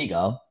 There you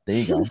go.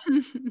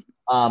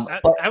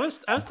 I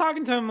was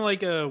talking to him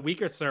like a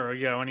week or so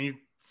ago, and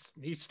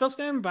he's still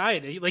standing by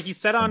it. He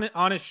said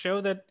on his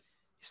show that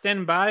he's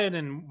standing by it.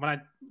 And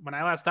when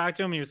I last talked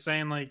to him, he was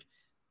saying like,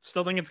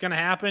 still think it's going to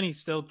happen. He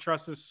still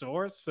trusts his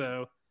source.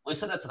 So he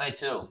said that tonight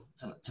too.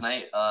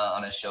 Tonight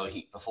on his show,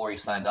 before he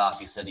signed off,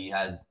 he said he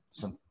had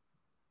some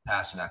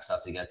Pasternak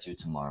stuff to get to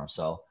tomorrow.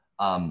 So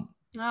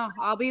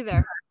I'll be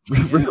there.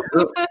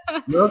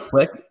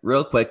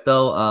 real quick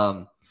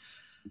though.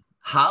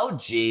 How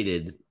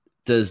jaded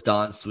does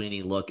Don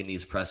Sweeney look in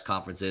these press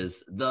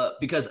conferences?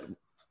 Because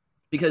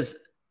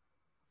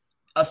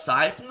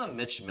aside from the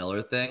Mitch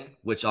Miller thing,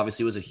 which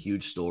obviously was a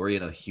huge story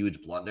and a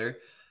huge blunder,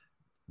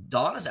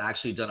 Don has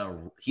actually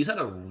he's had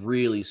a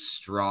really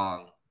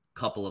strong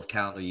couple of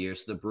calendar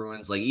years to the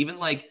Bruins. Like even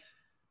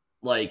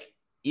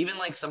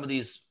some of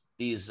these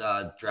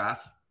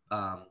draft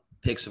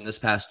picks from this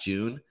past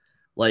June,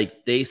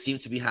 like they seem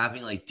to be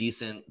having like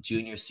decent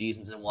junior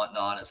seasons and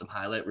whatnot and some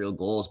highlight reel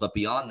goals. But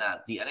beyond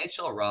that, the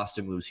NHL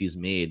roster moves he's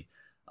made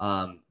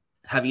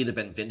have either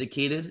been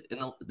vindicated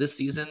this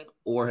season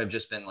or have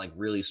just been like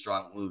really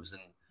strong moves.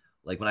 And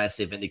like when I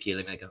say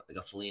vindicated, I mean like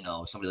a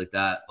Foligno or somebody like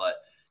that. But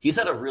he's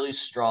had a really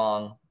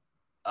strong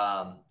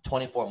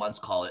 24 months,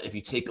 call it, if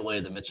you take away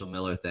the Mitchell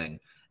Miller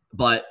thing.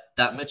 But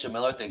that Mitchell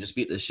Miller thing just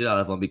beat the shit out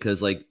of him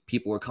because like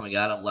people were coming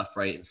at him left,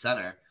 right, and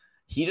center.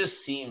 He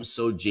just seems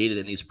so jaded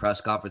in these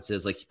press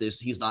conferences. Like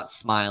he's not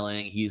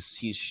smiling. He's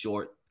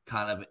short,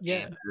 kind of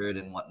anchored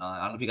and whatnot.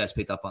 I don't know if you guys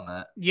picked up on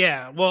that.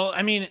 Yeah. Well,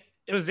 I mean,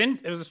 it was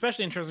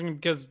especially interesting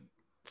because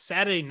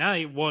Saturday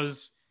night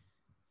was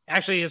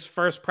actually his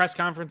first press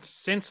conference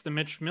since the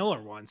Mitch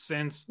Miller one.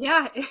 Since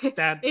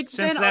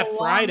that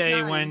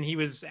Friday when he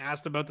was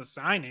asked about the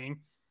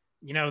signing,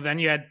 then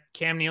you had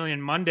Cam Neely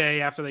on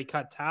Monday after they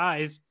cut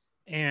ties,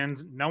 and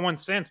no one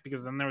since,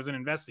 because then there was an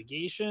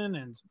investigation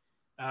and.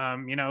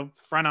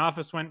 Front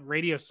office went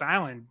radio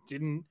silent,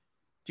 didn't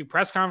do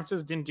press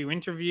conferences, didn't do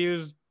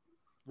interviews,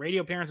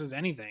 radio appearances,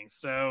 anything.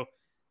 So,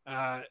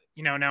 now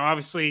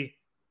obviously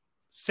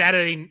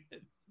Saturday,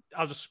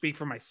 I'll just speak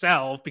for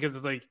myself because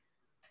it's like,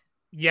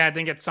 yeah, I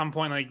think at some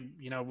point, like,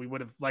 we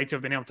would have liked to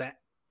have been able to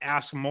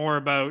ask more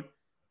about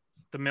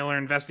the Miller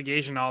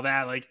investigation, all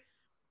that. Like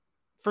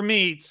for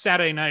me,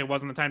 Saturday night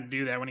wasn't the time to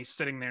do that when he's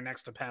sitting there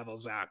next to Pavel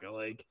Zacha.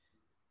 Like,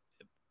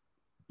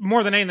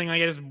 more than anything,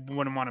 like I just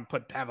wouldn't want to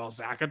put Pavel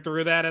Zacha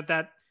through that at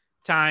that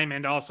time.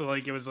 And also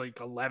like it was like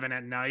 11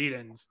 at night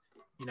and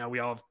we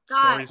all have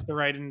stories to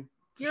write. And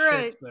you're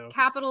a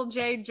capital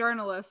J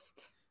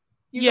journalist.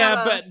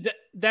 But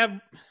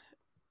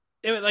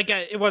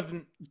it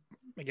wasn't,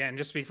 again,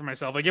 just speak for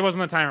myself. Like it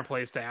wasn't the time or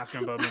place to ask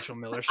him about Mitchell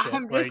Miller shit.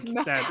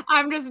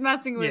 I'm just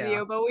messing with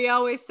you, but we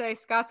always say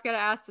Scott's got to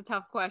ask the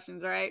tough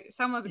questions, right?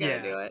 Someone's got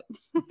to do it.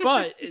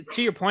 But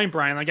to your point,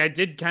 Brian, like I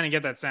did kind of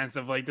get that sense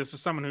of like, this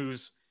is someone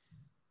who's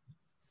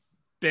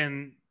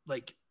been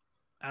like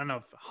I don't know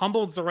if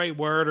humbled's the right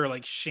word or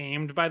like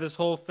shamed by this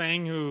whole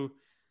thing, who,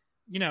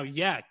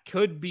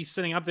 could be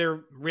sitting up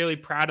there really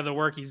proud of the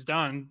work he's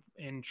done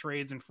in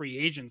trades and free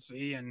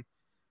agency and,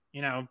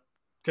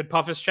 could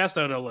puff his chest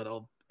out a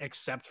little,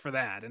 except for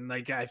that. And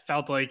like, I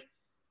felt like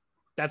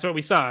that's what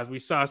we saw. We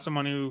saw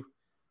someone who,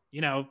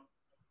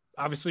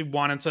 obviously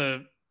wanted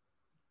to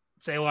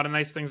say a lot of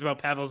nice things about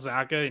Pavel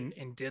Zacha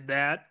and did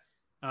that,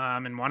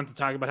 and wanted to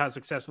talk about how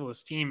successful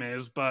this team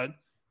is, but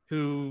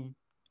who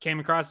came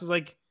across as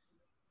like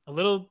a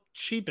little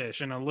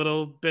sheepish and a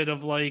little bit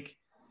of like,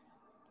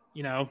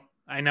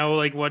 I know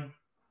like what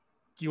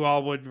you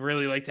all would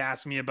really like to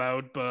ask me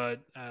about,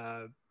 but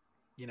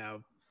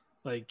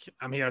like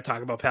I'm here to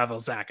talk about Pavel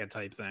Zacha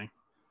type thing.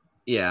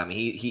 Yeah, I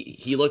mean,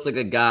 he looked like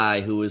a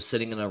guy who was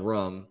sitting in a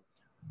room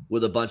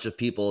with a bunch of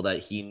people that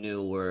he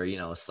knew were,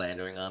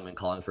 slandering him and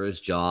calling for his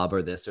job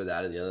or this or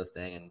that or the other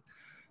thing.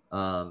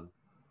 And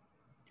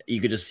you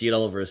could just see it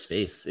all over his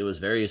face. It was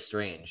very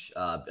strange.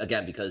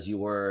 Again, because you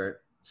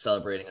were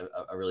celebrating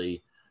a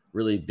really,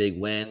 really big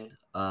win.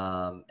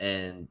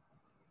 And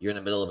you're in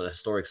the middle of a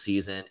historic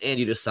season and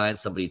you just signed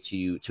somebody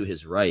to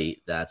his right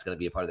that's going to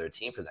be a part of their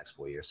team for the next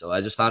 4 years. So I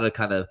just found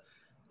it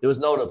it was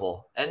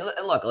notable. And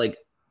look, like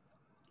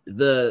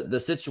the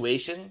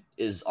situation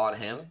is on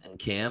him and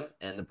Cam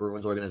and the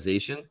Bruins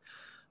organization,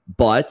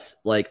 but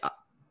like,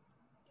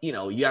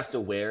 you have to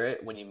wear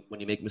it when you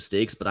make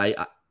mistakes. But I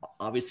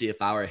obviously, if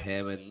I were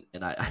him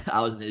and I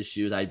was in his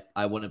shoes,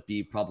 I wouldn't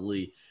be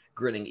probably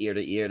grinning ear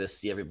to ear to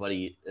see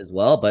everybody as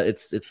well. But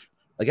it's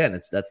again,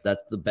 that's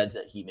the bed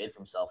that he made for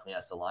himself and he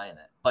has to lie in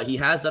it. But he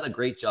has done a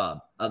great job.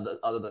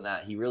 Other than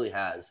that, he really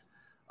has.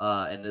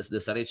 And this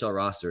NHL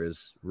roster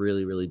is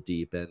really, really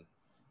deep. And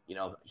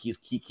he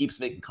keeps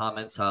making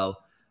comments how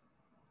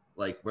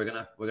like we're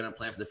gonna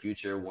plan for the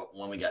future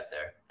when we get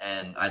there.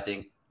 And I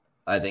think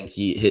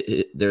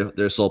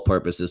their sole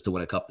purpose is to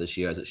win a cup this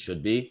year, as it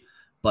should be.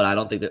 But I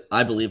don't think that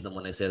I believe them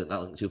when they say they're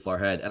not looking too far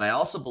ahead. And I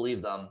also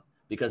believe them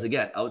because,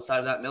 again, outside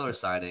of that Miller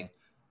signing,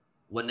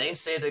 when they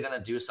say they're going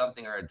to do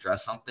something or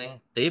address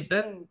something, they've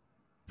been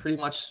pretty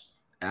much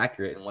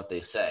accurate in what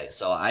they say.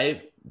 So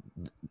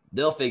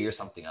they'll figure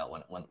something out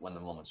when the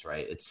moment's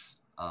right.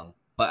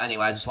 But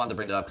anyway, I just wanted to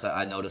bring it up because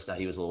I noticed that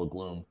he was a little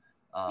gloom.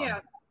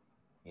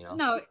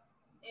 No,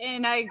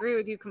 and I agree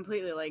with you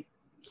completely. Like,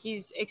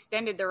 he's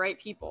extended the right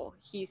people.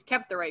 He's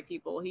kept the right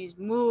people. He's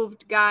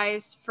moved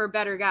guys for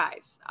better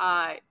guys.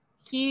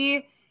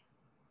 He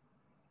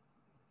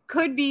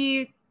could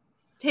be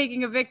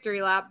taking a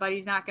victory lap, but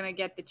he's not going to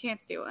get the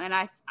chance to. And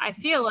I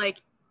feel like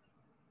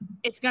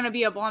it's going to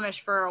be a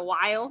blemish for a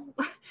while.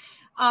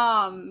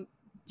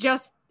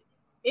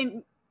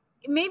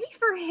 Maybe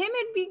for him,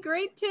 it'd be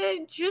great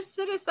to just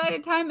set aside a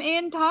time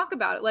and talk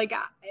about it. Like,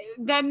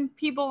 then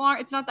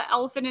it's not the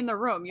elephant in the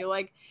room. You're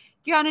like,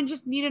 you gotta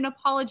just need an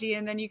apology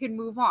and then you can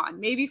move on.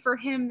 Maybe for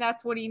him,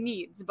 that's what he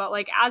needs. But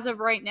like, as of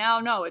right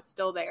now, no, it's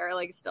still there.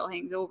 Like, it still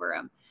hangs over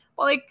him.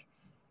 But like,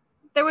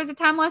 there was a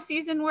time last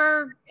season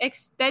where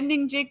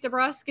extending Jake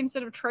DeBrusk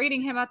instead of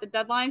trading him at the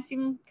deadline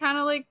seemed kind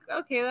of like,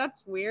 okay,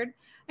 that's weird.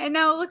 And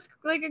now it looks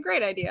like a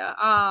great idea.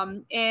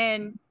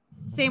 And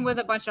same with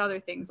a bunch of other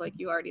things like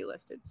you already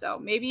listed. So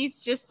maybe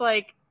it's just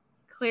like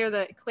clear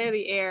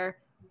the air,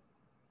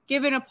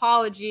 give an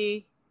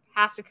apology,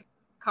 has to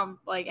come,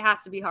 like, it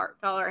has to be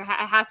heartfelt, or it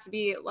has to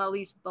be at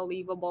least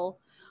believable,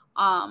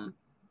 and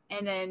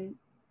then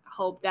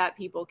hope that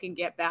people can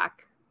get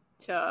back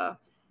to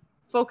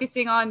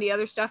focusing on the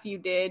other stuff you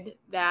did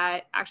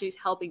that actually is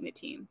helping the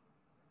team.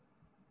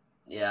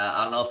 Yeah,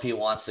 I don't know if he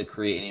wants to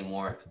create any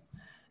more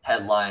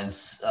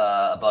headlines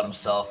about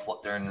himself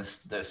during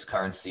this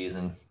current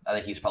season. I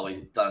think he's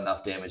probably done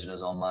enough damage in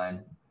his own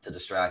mind to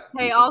distract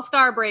Hey, people.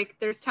 All-Star break,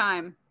 there's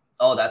time.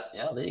 Oh,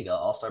 there you go.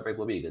 All-Star break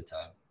will be a good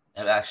time.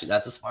 And actually,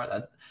 that's a smart.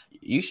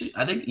 You should.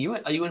 I think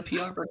are you in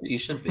PR? Bridget? You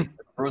should be.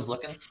 Everyone's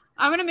looking.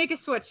 I'm gonna make a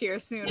switch here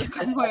soon at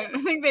some point.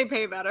 I think they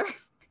pay better.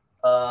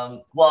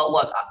 Well,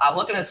 look, I'm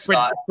looking at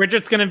Scott.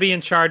 Bridget's gonna be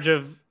in charge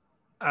of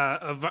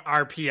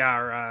our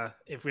PR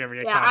if we ever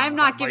get caught. I'm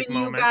not giving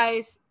you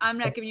guys. I'm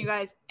not giving you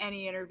guys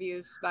any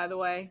interviews. By the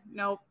way,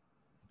 no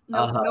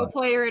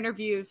player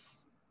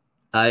interviews.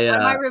 I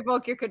might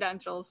revoke your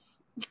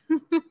credentials.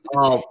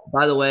 Oh,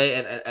 by the way,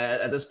 and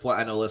at this point,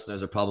 I know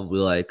listeners are probably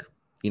like,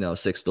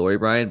 sick story,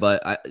 Brian,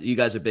 but you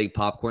guys are big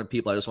popcorn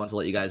people. I just wanted to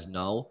let you guys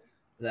know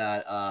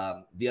that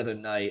the other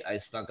night I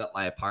stunk up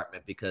my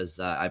apartment because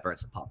I burnt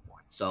some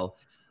popcorn. So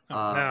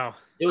no.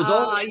 It was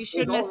only. You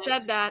shouldn't have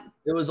said that.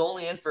 It was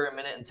only in for 1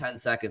 minute and 10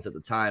 seconds at the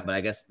time, but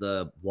I guess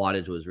the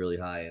wattage was really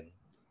high and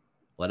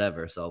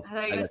whatever. So I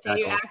thought you were gonna say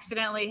you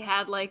accidentally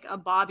had like a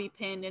bobby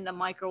pin in the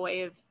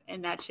microwave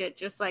and that shit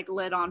just like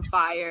lit on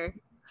fire.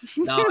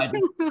 No,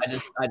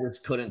 I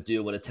just couldn't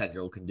do what a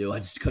 10-year-old can do. I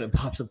just couldn't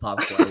pop some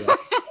popcorn.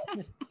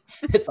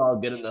 It's all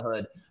good in the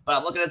hood. But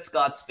I'm looking at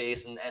Scott's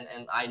face, and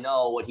I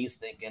know what he's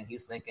thinking.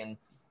 He's thinking,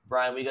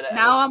 Brian, we got to.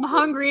 Now I'm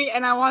hungry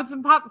and I want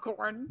some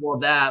popcorn. Well,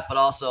 that, but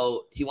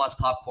also he wants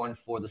popcorn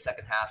for the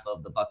second half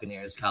of the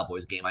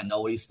Buccaneers-Cowboys game. I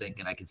know what he's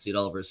thinking. I can see it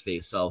all over his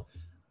face. So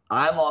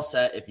I'm all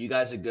set. If you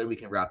guys are good, we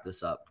can wrap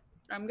this up.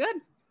 I'm good.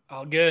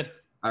 All good.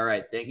 All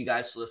right. Thank you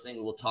guys for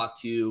listening. We'll talk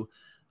to you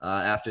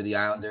after the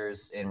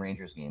Islanders and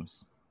Rangers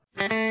games.